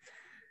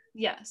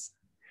 Yes.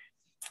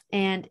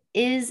 And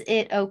is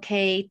it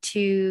okay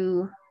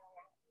to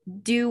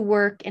do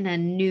work in a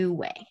new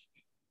way?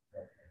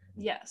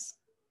 Yes.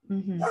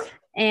 Mm-hmm.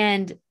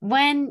 And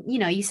when,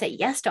 you say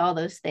yes to all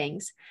those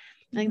things,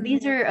 like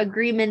these are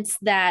agreements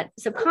that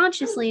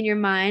subconsciously in your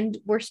mind,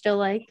 we're still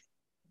like,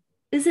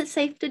 is it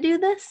safe to do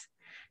this?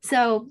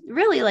 So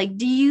really, like,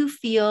 do you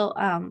feel,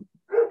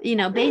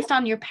 based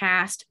on your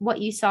past,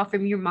 what you saw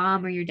from your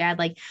mom or your dad,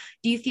 like,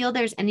 do you feel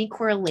there's any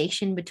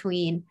correlation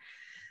between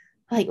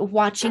like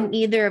watching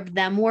either of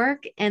them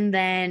work and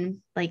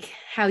then like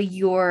how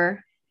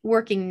you're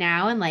working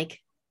now and like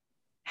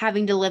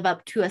having to live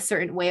up to a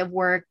certain way of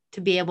work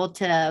to be able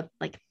to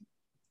like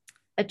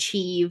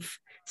achieve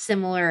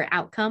similar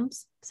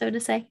outcomes, so to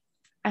say?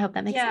 I hope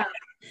that makes Yeah,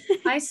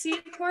 sense. I see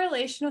a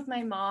correlation with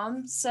my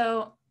mom.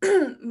 So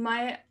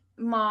my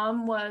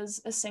mom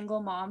was a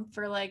single mom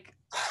for like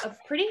a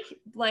pretty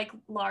like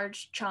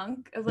large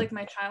chunk of like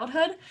my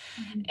childhood.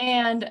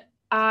 And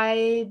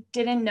I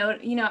didn't know,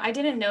 I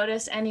didn't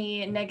notice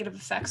any negative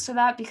effects to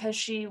that because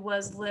she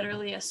was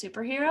literally a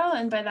superhero.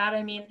 And by that,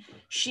 I mean,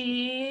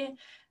 she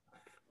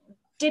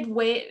did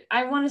way,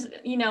 I want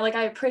to, like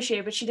I appreciate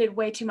it, but she did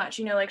way too much,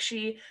 like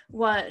she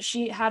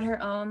had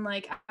her own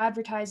like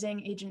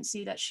advertising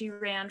agency that she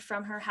ran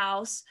from her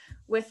house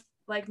with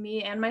like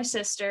me and my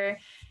sister.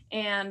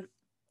 And,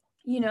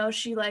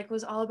 she like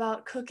was all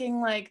about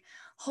cooking like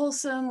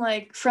wholesome,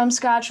 like from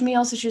scratch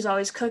meals. So she was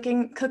always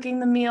cooking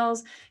the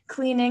meals,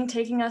 cleaning,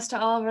 taking us to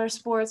all of our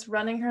sports,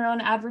 running her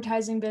own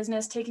advertising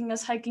business, taking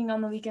us hiking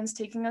on the weekends,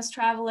 taking us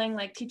traveling,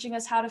 like teaching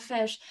us how to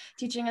fish,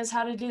 teaching us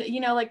how to do,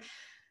 like,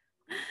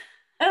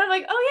 and I'm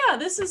like, oh yeah,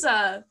 this is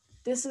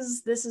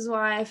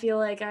why I feel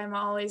like I'm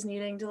always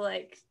needing to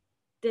like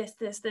this,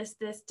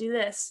 do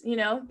this,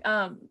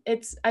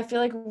 it's, I feel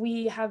like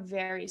we have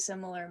very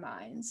similar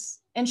minds.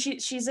 And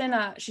she's she's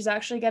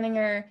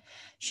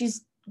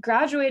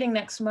graduating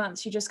next month.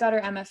 She just got her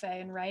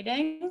MFA in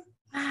writing.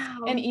 Wow.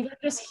 And even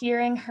just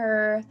hearing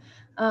her,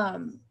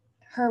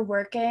 her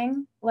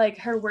working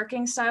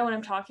style when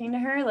I'm talking to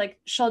her, like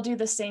she'll do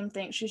the same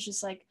thing. She's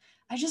just like,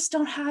 I just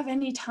don't have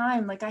any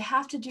time. Like I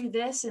have to do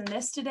this and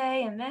this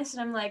today and this.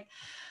 And I'm like,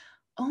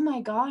 oh my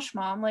gosh,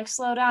 mom, like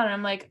slow down. And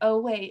I'm like, oh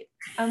wait,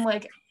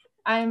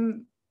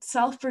 I'm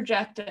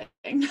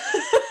self-projecting.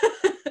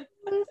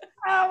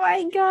 Oh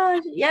my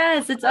gosh.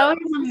 Yes, it's always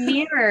a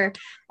mirror.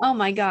 Oh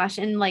my gosh.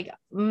 And like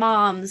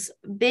moms,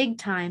 big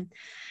time.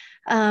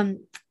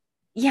 Um,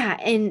 yeah,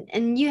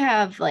 and you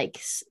have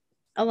like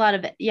a lot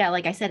of, yeah,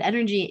 like I said,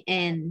 energy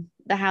in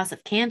the house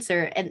of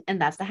Cancer,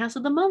 and that's the house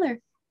of the mother.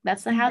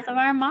 That's the house of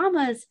our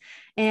mamas,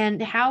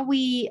 and how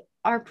we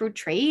are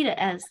portrayed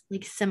as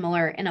like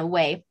similar in a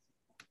way.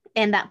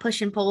 And that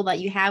push and pull that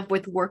you have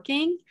with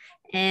working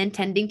and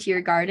tending to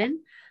your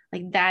garden,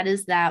 like that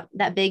is that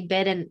big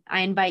bit. And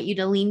I invite you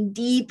to lean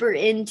deeper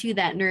into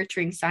that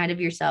nurturing side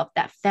of yourself,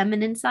 that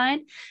feminine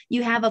side.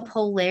 You have a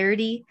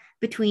polarity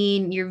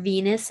between your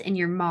Venus and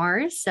your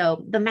Mars,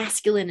 so the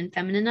masculine and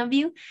feminine of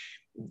you.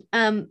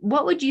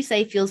 What would you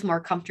say feels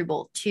more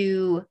comfortable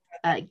to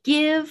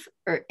give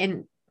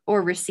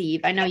or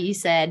receive? I know you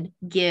said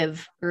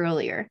give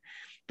earlier,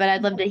 but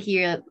I'd love to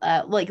hear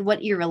like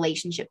what your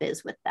relationship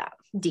is with that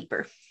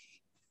deeper.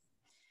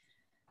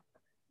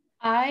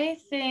 I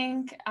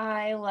think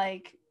I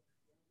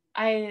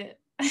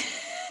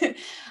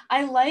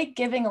I like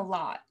giving a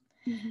lot.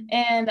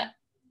 And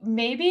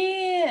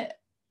maybe,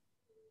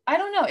 I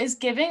don't know,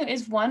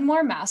 is one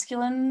more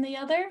masculine than the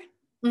other?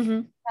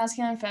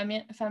 Masculine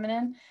and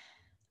feminine.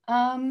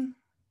 I'm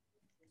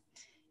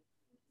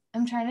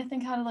trying to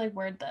think how to like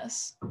word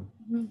this.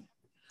 I'm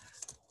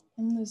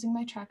losing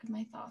my track of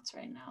my thoughts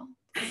right now.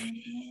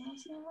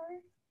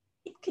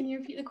 Can you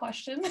repeat the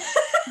question?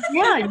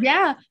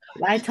 Yeah.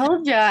 I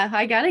told you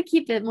I gotta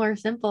keep it more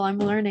simple. I'm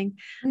learning.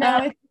 No,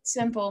 it's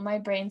simple. My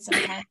brain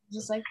sometimes is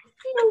just like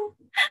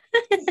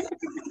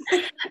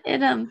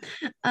it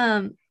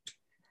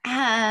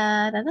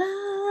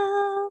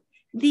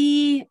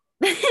the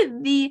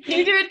the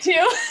you do it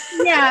too.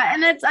 yeah,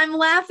 and I'm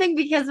laughing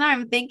because now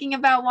I'm thinking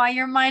about why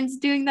your mind's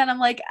doing that. I'm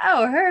like,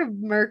 oh, her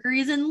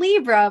Mercury's in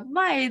Libra.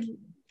 My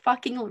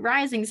fucking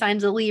rising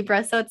sign's a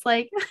Libra. So it's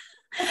like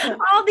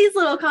all these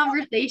little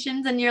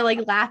conversations, and you're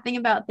like laughing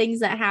about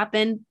things that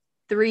happened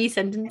 3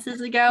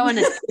 sentences ago, and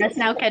it's just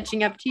now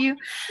catching up to you.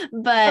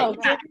 But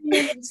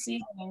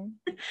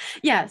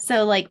yeah,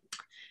 so like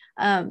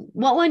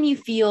what one you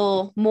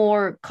feel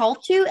more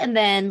called to, and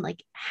then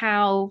like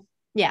how,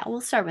 yeah,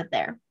 we'll start with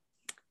there.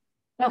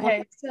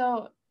 Okay,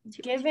 so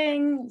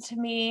giving to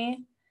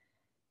me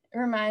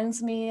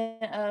reminds me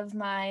of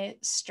my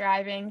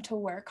striving to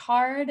work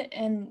hard,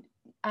 and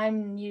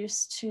I'm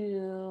used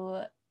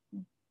to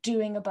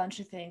doing a bunch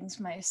of things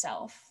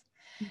myself.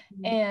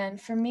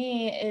 And for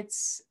me,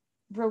 it's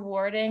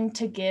rewarding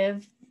to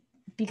give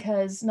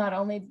because not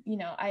only,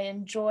 I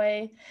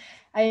enjoy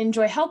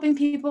helping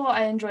people,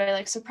 I enjoy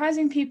like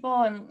surprising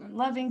people and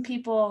loving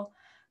people,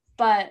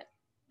 but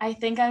I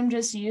think I'm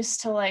just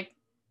used to like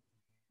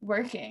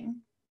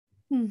working.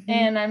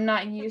 And I'm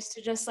not used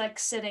to just like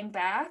sitting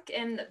back.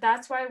 And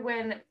that's why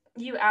when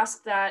you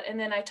asked that, and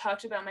then I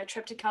talked about my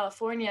trip to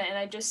California, and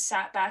I just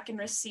sat back and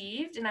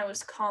received, and I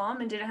was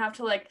calm and didn't have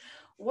to like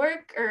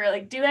work or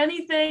like do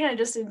anything. I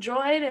just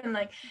enjoyed, and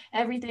like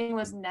everything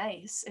was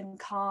nice and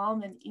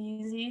calm and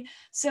easy.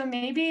 So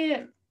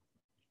maybe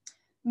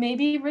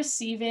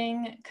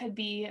receiving could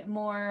be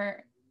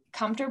more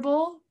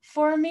comfortable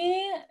for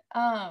me,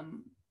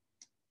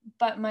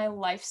 but my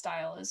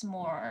lifestyle is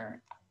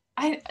more,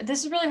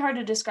 this is really hard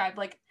to describe.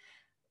 Like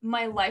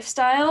my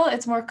lifestyle,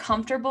 it's more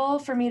comfortable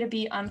for me to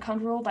be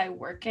uncomfortable by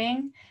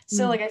working.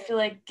 So like I feel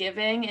like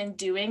giving and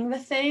doing the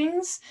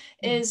things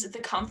is the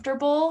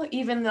comfortable,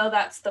 even though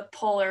that's the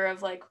polar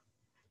of like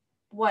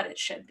what it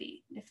should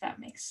be, if that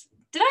makes,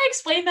 did I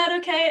explain that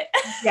okay?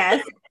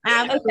 Yes,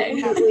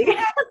 absolutely.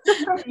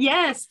 Okay.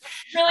 Yes.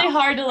 Really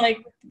hard to like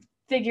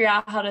figure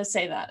out how to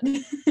say that.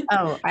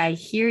 Oh, I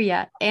hear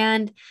ya.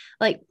 And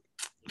like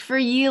for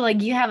you,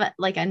 like you have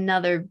like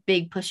another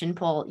big push and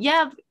pull. You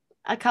have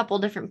a couple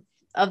different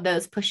of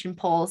those push and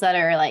pulls that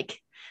are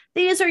like,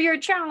 these are your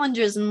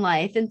challenges in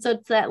life. And so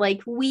it's that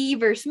like we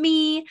versus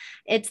me.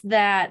 It's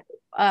that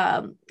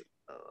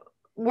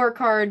work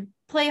hard,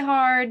 play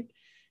hard,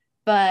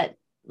 but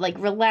like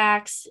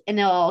relax and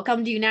it'll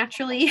come to you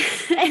naturally.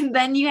 And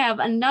then you have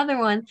another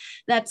one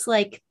that's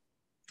like,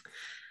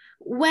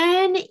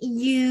 when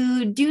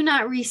you do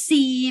not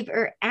receive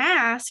or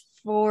ask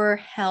for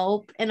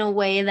help in a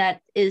way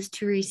that is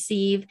to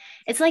receive,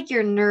 it's like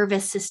your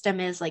nervous system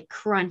is like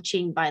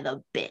crunching by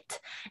the bit,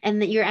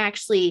 and that you're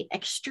actually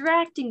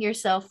extracting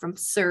yourself from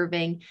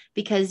serving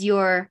because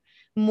you're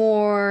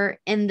more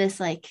in this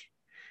like,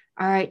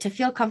 all right, to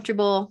feel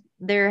comfortable,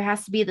 there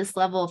has to be this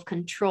level of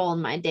control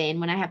in my day. And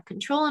when I have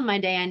control in my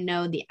day, I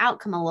know the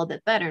outcome a little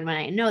bit better. And when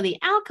I know the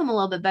outcome a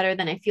little bit better,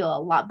 then I feel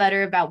a lot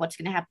better about what's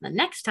going to happen the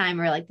next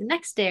time, or like the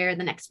next day, or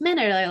the next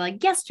minute, or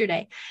like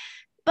yesterday.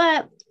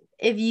 But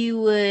if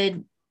you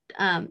would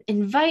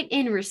invite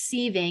in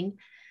receiving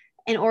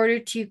in order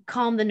to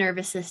calm the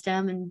nervous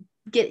system and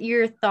get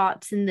your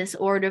thoughts in this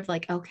order of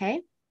like,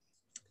 okay,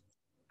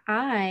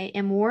 I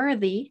am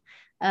worthy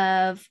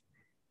of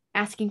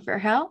asking for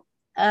help,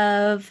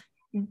 of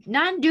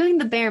not doing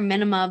the bare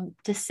minimum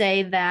to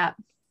say that,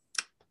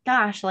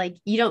 gosh, like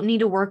you don't need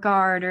to work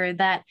hard, or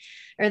that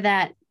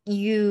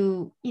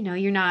you're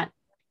not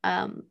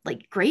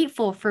like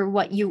grateful for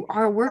what you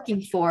are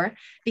working for,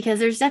 because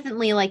there's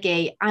definitely like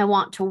a I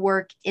want to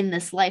work in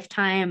this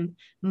lifetime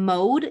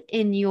mode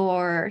in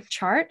your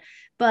chart,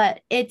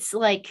 but it's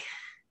like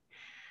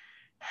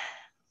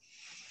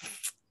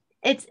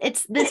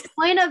it's this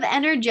point of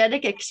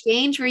energetic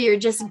exchange where you're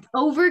just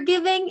over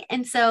giving.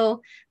 And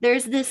so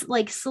there's this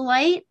like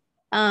slight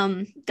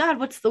God,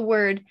 what's the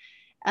word,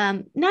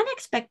 not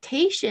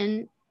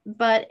expectation,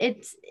 but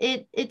it's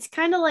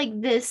kind of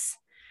like this,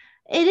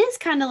 it is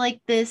kind of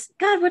like this,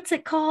 God, what's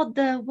it called,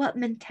 the what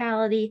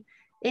mentality,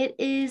 it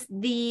is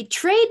the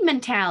trade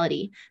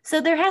mentality.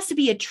 So there has to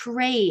be a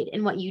trade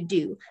in what you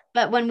do,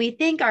 but when we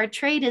think our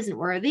trade isn't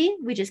worthy,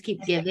 we just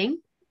keep giving,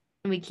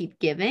 and we keep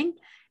giving,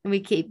 and we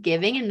keep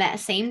giving in that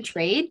same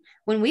trade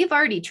when we've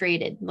already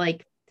traded.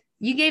 Like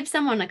you gave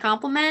someone a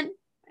compliment,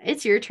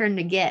 it's your turn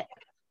to get.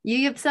 You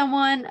give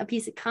someone a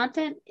piece of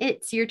content,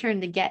 it's your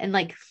turn to get, and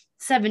like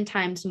 7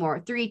 times more,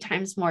 3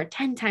 times more,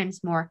 10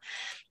 times more.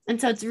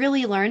 And so it's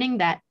really learning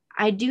that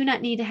I do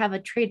not need to have a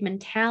trade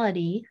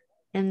mentality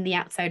in the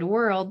outside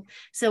world.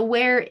 So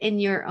where in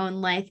your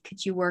own life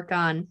could you work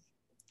on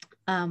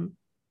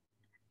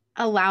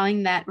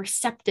allowing that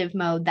receptive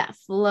mode, that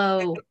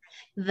flow,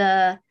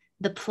 the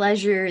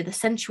pleasure, the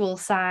sensual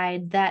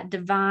side, that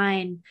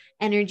divine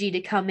energy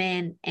to come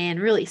in and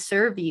really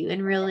serve you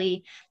and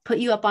really put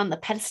you up on the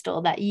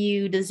pedestal that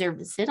you deserve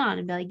to sit on,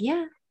 and be like,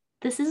 yeah,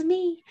 this is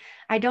me.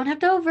 I don't have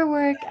to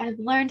overwork. I've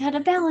learned how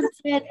to balance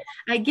it.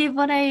 I give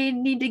what I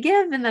need to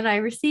give, and then I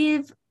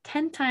receive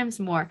 10 times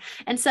more.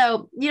 And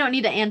so you don't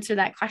need to answer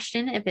that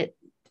question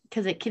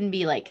because it can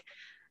be like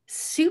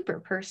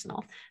super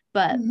personal,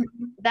 but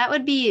that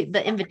would be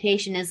the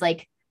invitation, is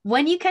like,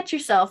 when you catch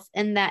yourself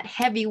in that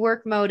heavy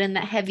work mode and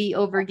that heavy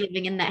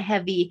overgiving and that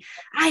heavy,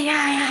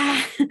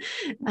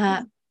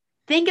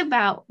 think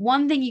about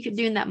one thing you could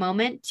do in that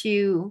moment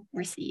to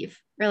receive,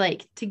 or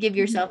like to give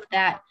yourself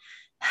that,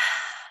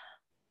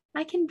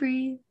 I can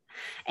breathe.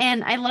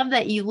 And I love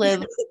that you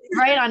live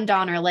right on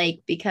Donner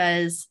Lake,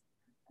 because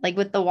like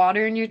with the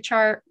water in your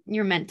chart,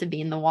 you're meant to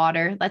be in the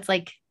water. That's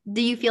like,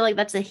 do you feel like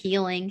that's a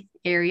healing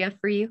area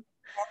for you?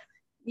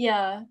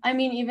 Yeah, I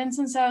mean, even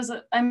since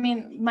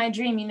my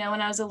dream,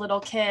 when I was a little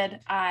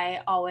kid,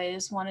 I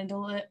always wanted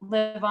to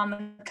live on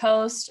the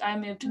coast. I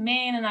moved to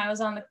Maine, and I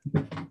was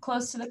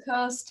close to the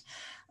coast.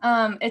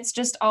 It's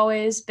just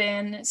always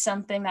been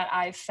something that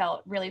I've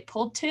felt really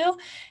pulled to.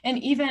 And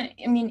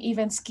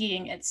even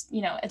skiing,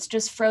 it's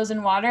just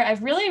frozen water.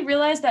 I've really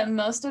realized that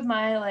most of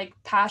my like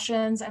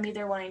passions, I'm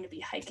either wanting to be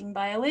hiking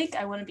by a lake,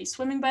 I want to be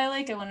swimming by a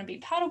lake, I want to be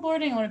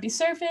paddleboarding, I want to be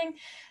surfing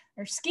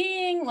or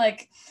skiing.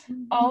 Like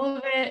all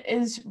of it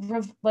is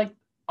like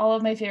all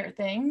of my favorite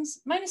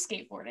things, minus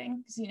skateboarding,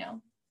 because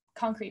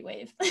concrete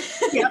wave.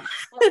 Yeah.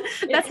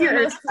 That's your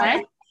earth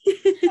side.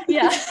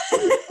 Yeah.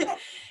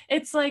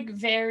 It's like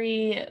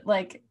very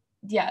like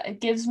yeah, it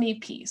gives me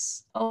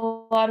peace, a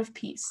lot of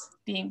peace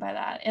being by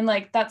that. And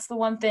like, that's the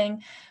one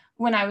thing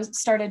when I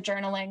started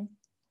journaling,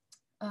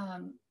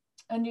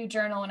 a new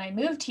journal when I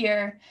moved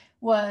here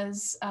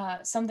was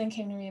something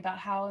came to me about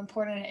how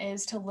important it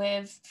is to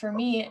live, for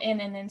me, in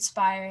an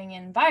inspiring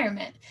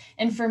environment.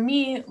 And for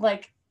me,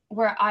 like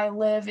where I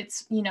live,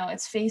 it's, you know,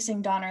 it's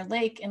facing Donner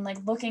Lake, and like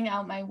looking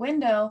out my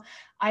window,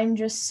 I'm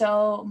just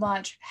so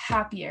much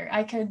happier.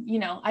 I could, you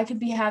know, I could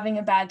be having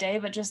a bad day,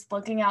 but just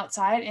looking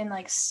outside and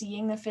like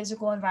seeing the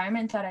physical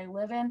environment that I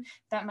live in,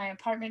 that my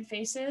apartment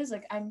faces,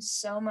 like I'm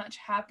so much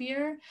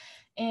happier.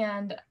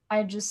 And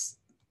I just,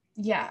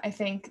 yeah, I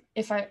think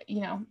if I, you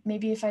know,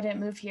 maybe if I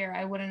didn't move here,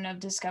 I wouldn't have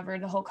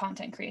discovered the whole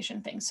content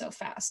creation thing so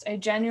fast. I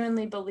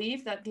genuinely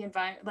believe that the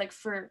environment, like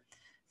for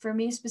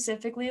me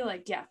specifically,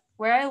 like, yeah,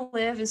 where I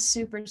live is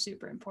super,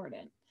 super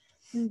important.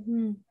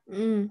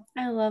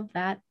 I love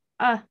that.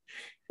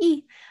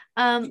 Did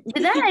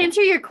that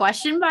answer your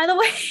question, by the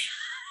way?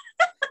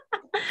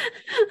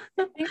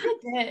 I think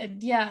it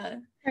did. Yeah.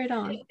 Right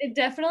on. It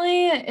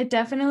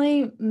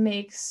definitely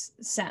makes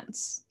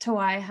sense to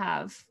why I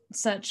have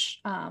such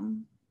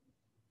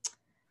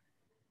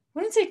I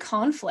wouldn't say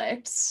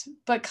conflicts,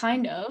 but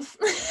kind of.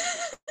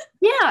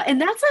 Yeah, and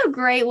that's a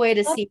great way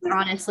to see it,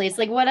 honestly. It's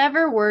like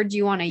whatever word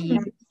you want to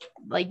use.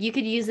 Like you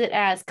could use it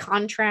as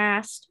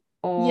contrast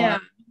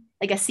or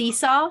like a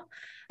seesaw.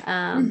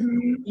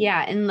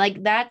 Yeah, and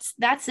like that's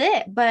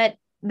it. But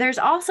there's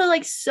also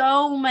like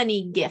so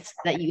many gifts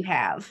that you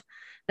have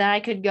that I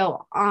could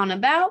go on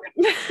about.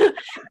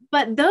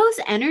 But those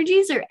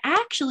energies are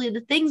actually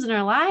the things in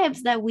our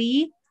lives that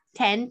we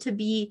tend to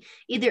be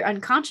either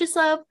unconscious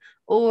of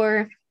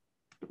or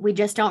we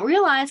just don't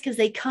realize because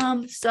they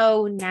come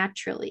so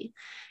naturally.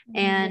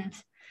 And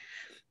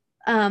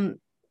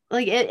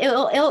like it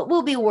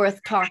will be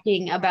worth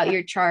talking about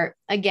your chart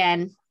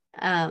again,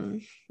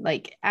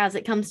 like as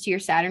it comes to your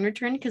Saturn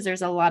return, because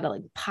there's a lot of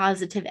like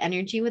positive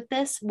energy with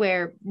this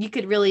where you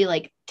could really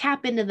like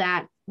tap into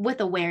that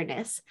with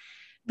awareness,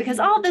 because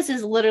all of this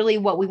is literally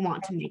what we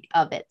want to make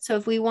of it. So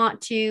if we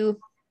want to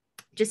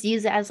just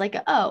use it as like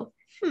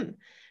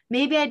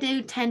maybe I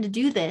do tend to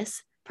do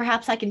this,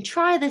 perhaps I can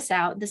try this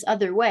out this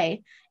other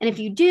way. And if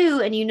you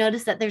do, and you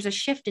notice that there's a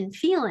shift in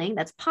feeling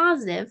that's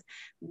positive,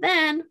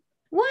 then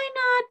why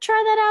not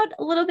try that out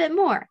a little bit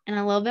more and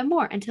a little bit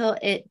more until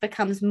it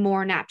becomes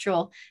more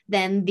natural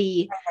than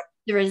the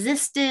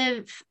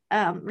resistive,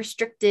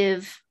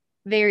 restrictive,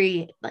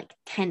 very like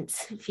tense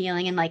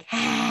feeling and like,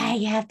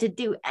 you have to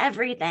do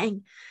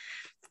everything.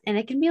 And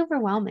it can be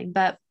overwhelming,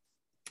 but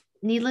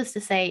needless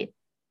to say,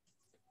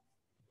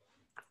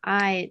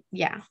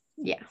 yeah.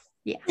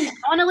 I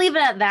want to leave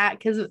it at that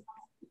because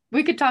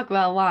we could talk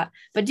about a lot.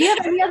 But do you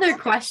have any other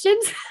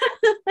questions?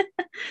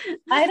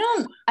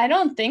 I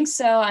don't think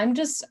so.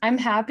 I'm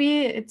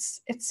happy.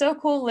 It's so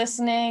cool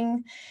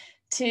listening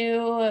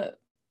to,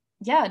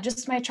 yeah,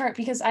 just my chart,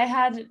 because I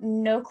had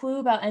no clue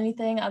about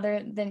anything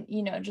other than,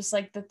 you know, just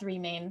like the three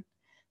main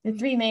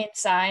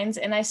signs.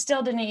 And I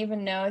still didn't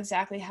even know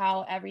exactly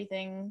how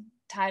everything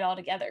tied all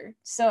together.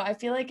 So I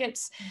feel like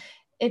it's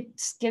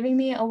giving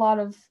me a lot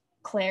of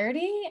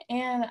clarity,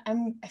 and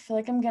I feel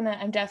like I'm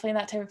definitely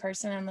that type of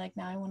person. I'm like,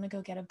 now I want to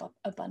go get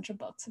a bunch of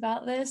books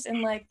about this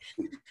and like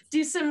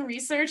do some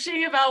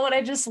researching about what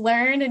I just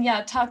learned, and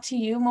yeah, talk to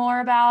you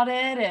more about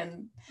it.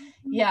 And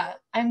yeah,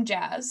 I'm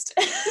jazzed.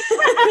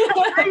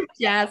 I'm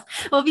jazzed.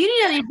 Well, if you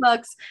need any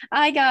books,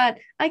 I got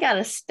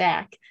a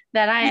stack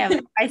that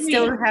I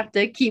still have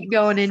to keep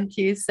going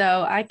into,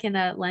 so I can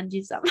lend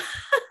you some.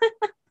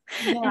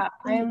 Yeah,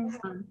 I'm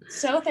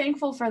so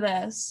thankful for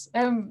this.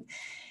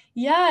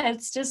 Yeah,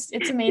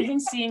 it's amazing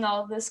seeing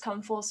all of this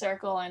come full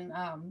circle.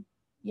 And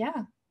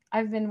yeah,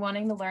 I've been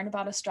wanting to learn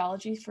about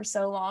astrology for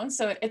so long.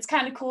 So it's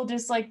kind of cool,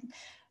 just like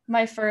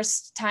my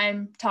first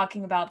time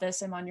talking about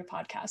this. I'm on your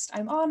podcast.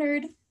 I'm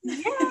honored.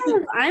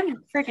 Yes,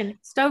 I'm freaking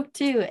stoked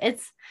too.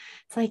 It's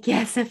like,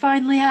 yes, it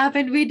finally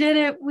happened. We did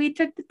it. We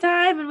took the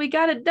time and we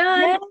got it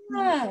done.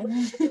 Yeah.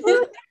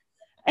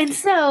 And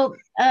so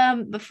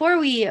before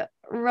we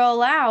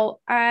roll out,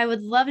 I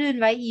would love to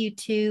invite you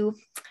to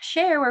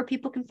share where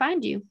people can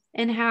find you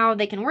and how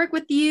they can work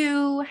with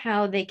you,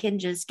 how they can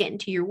just get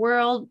into your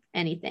world,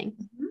 anything.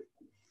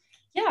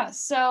 Yeah,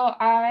 so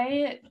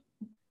I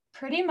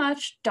pretty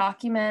much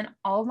document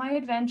all of my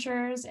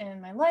adventures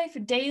and my life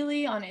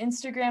daily on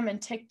Instagram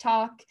and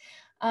TikTok.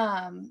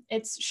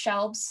 It's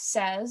Shelbs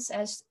Says,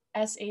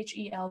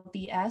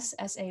 SHELBS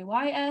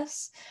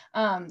SAYS.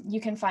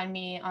 You can find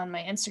me on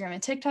my Instagram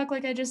and TikTok,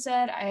 like I just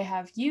said. I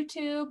have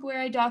YouTube where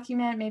I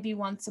document maybe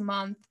once a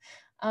month.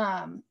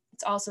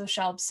 It's also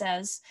Shelb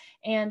Says.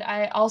 And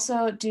I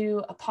also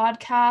do a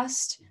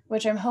podcast,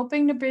 which I'm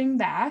hoping to bring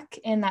back,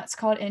 and that's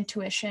called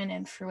Intuition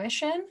and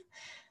Fruition.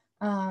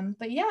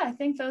 But yeah, I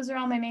think those are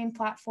all my main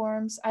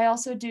platforms. I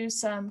also do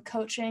some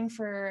coaching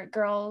for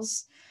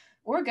girls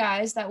or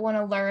guys that want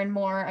to learn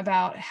more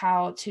about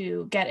how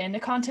to get into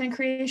content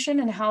creation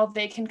and how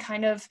they can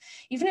kind of,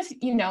 even if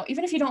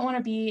you don't want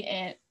to be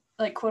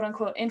like quote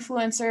unquote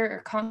influencer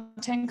or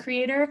content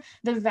creator,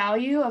 the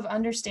value of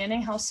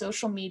understanding how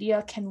social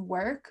media can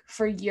work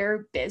for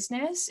your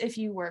business if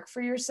you work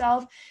for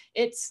yourself,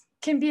 it's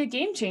can be a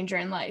game changer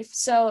in life.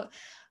 So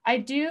I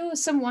do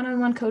some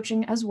one-on-one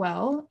coaching as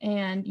well,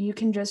 and you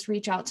can just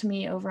reach out to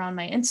me over on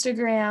my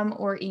Instagram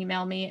or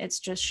email me. It's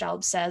just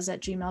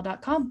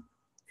shelbsays@gmail.com.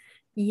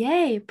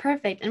 Yay,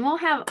 perfect. And we'll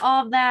have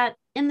all of that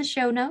in the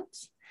show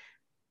notes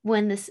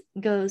when this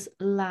goes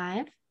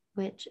live,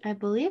 which I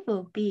believe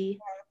will be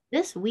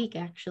this week,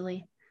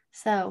 actually.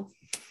 So,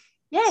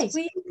 yay.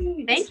 Sweet.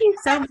 Thank you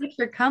so much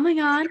for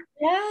coming on.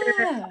 Yeah.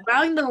 For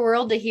allowing the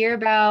world to hear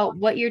about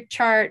what your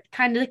chart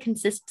kind of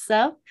consists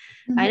of.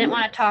 I didn't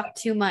want to talk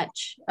too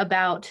much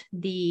about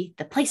the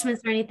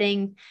placements or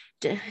anything,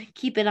 to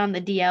keep it on the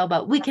DL,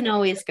 but we can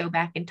always go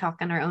back and talk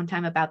on our own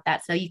time about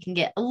that, so you can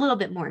get a little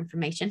bit more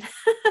information.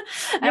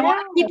 I want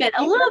to keep it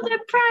a little bit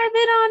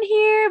private on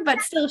here,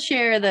 but still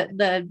share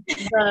the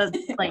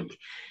like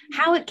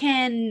how it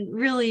can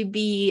really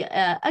be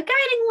a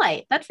guiding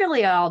light. That's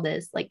really all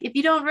this. Like, if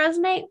you don't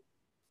resonate,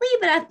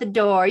 leave it at the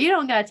door. You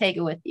don't got to take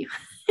it with you.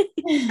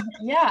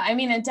 Yeah, I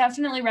mean, it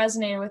definitely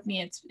resonated with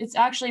me. It's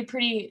actually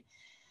pretty,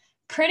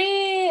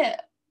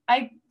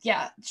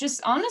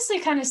 just honestly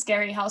kind of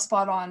scary how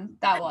spot on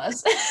that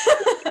was.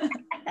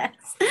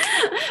 Yes.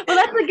 Well,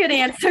 that's a good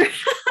answer.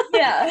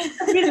 Yeah.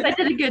 I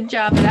did a good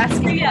job of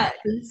asking. Yeah,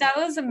 that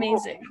was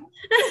amazing.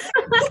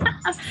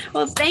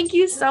 Well, thank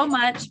you so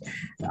much.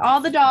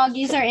 All the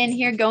doggies are in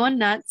here going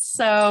nuts.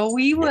 So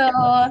we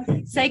will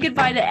say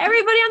goodbye to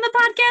everybody on the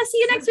podcast. See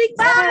you next week.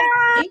 Bye.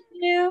 Thank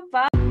you.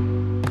 Bye.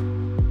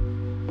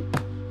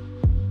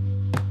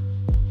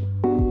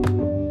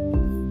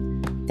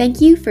 Thank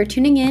you for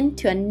tuning in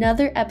to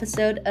another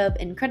episode of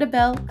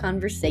Incredible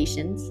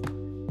Conversations.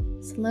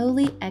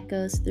 Slowly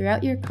echoes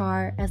throughout your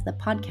car as the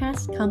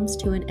podcast comes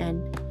to an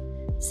end.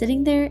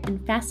 Sitting there in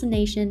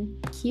fascination,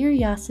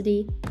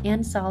 curiosity,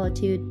 and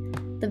solitude,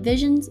 the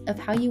visions of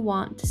how you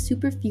want to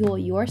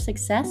superfuel your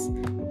success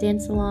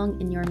dance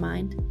along in your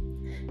mind.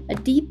 A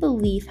deep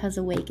belief has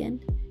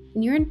awakened,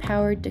 and you're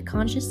empowered to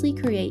consciously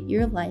create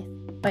your life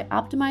by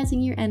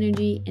optimizing your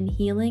energy and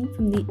healing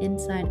from the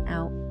inside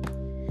out.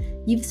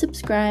 You've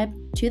subscribed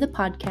to the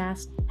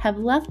podcast, have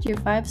left your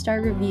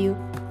 5-star review,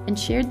 and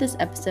shared this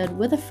episode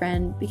with a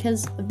friend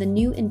because of the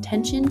new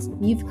intentions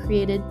you've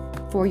created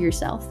for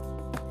yourself.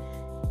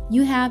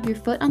 You have your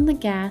foot on the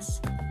gas,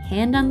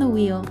 hand on the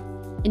wheel,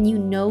 and you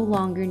no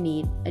longer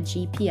need a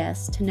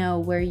GPS to know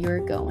where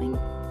you're going.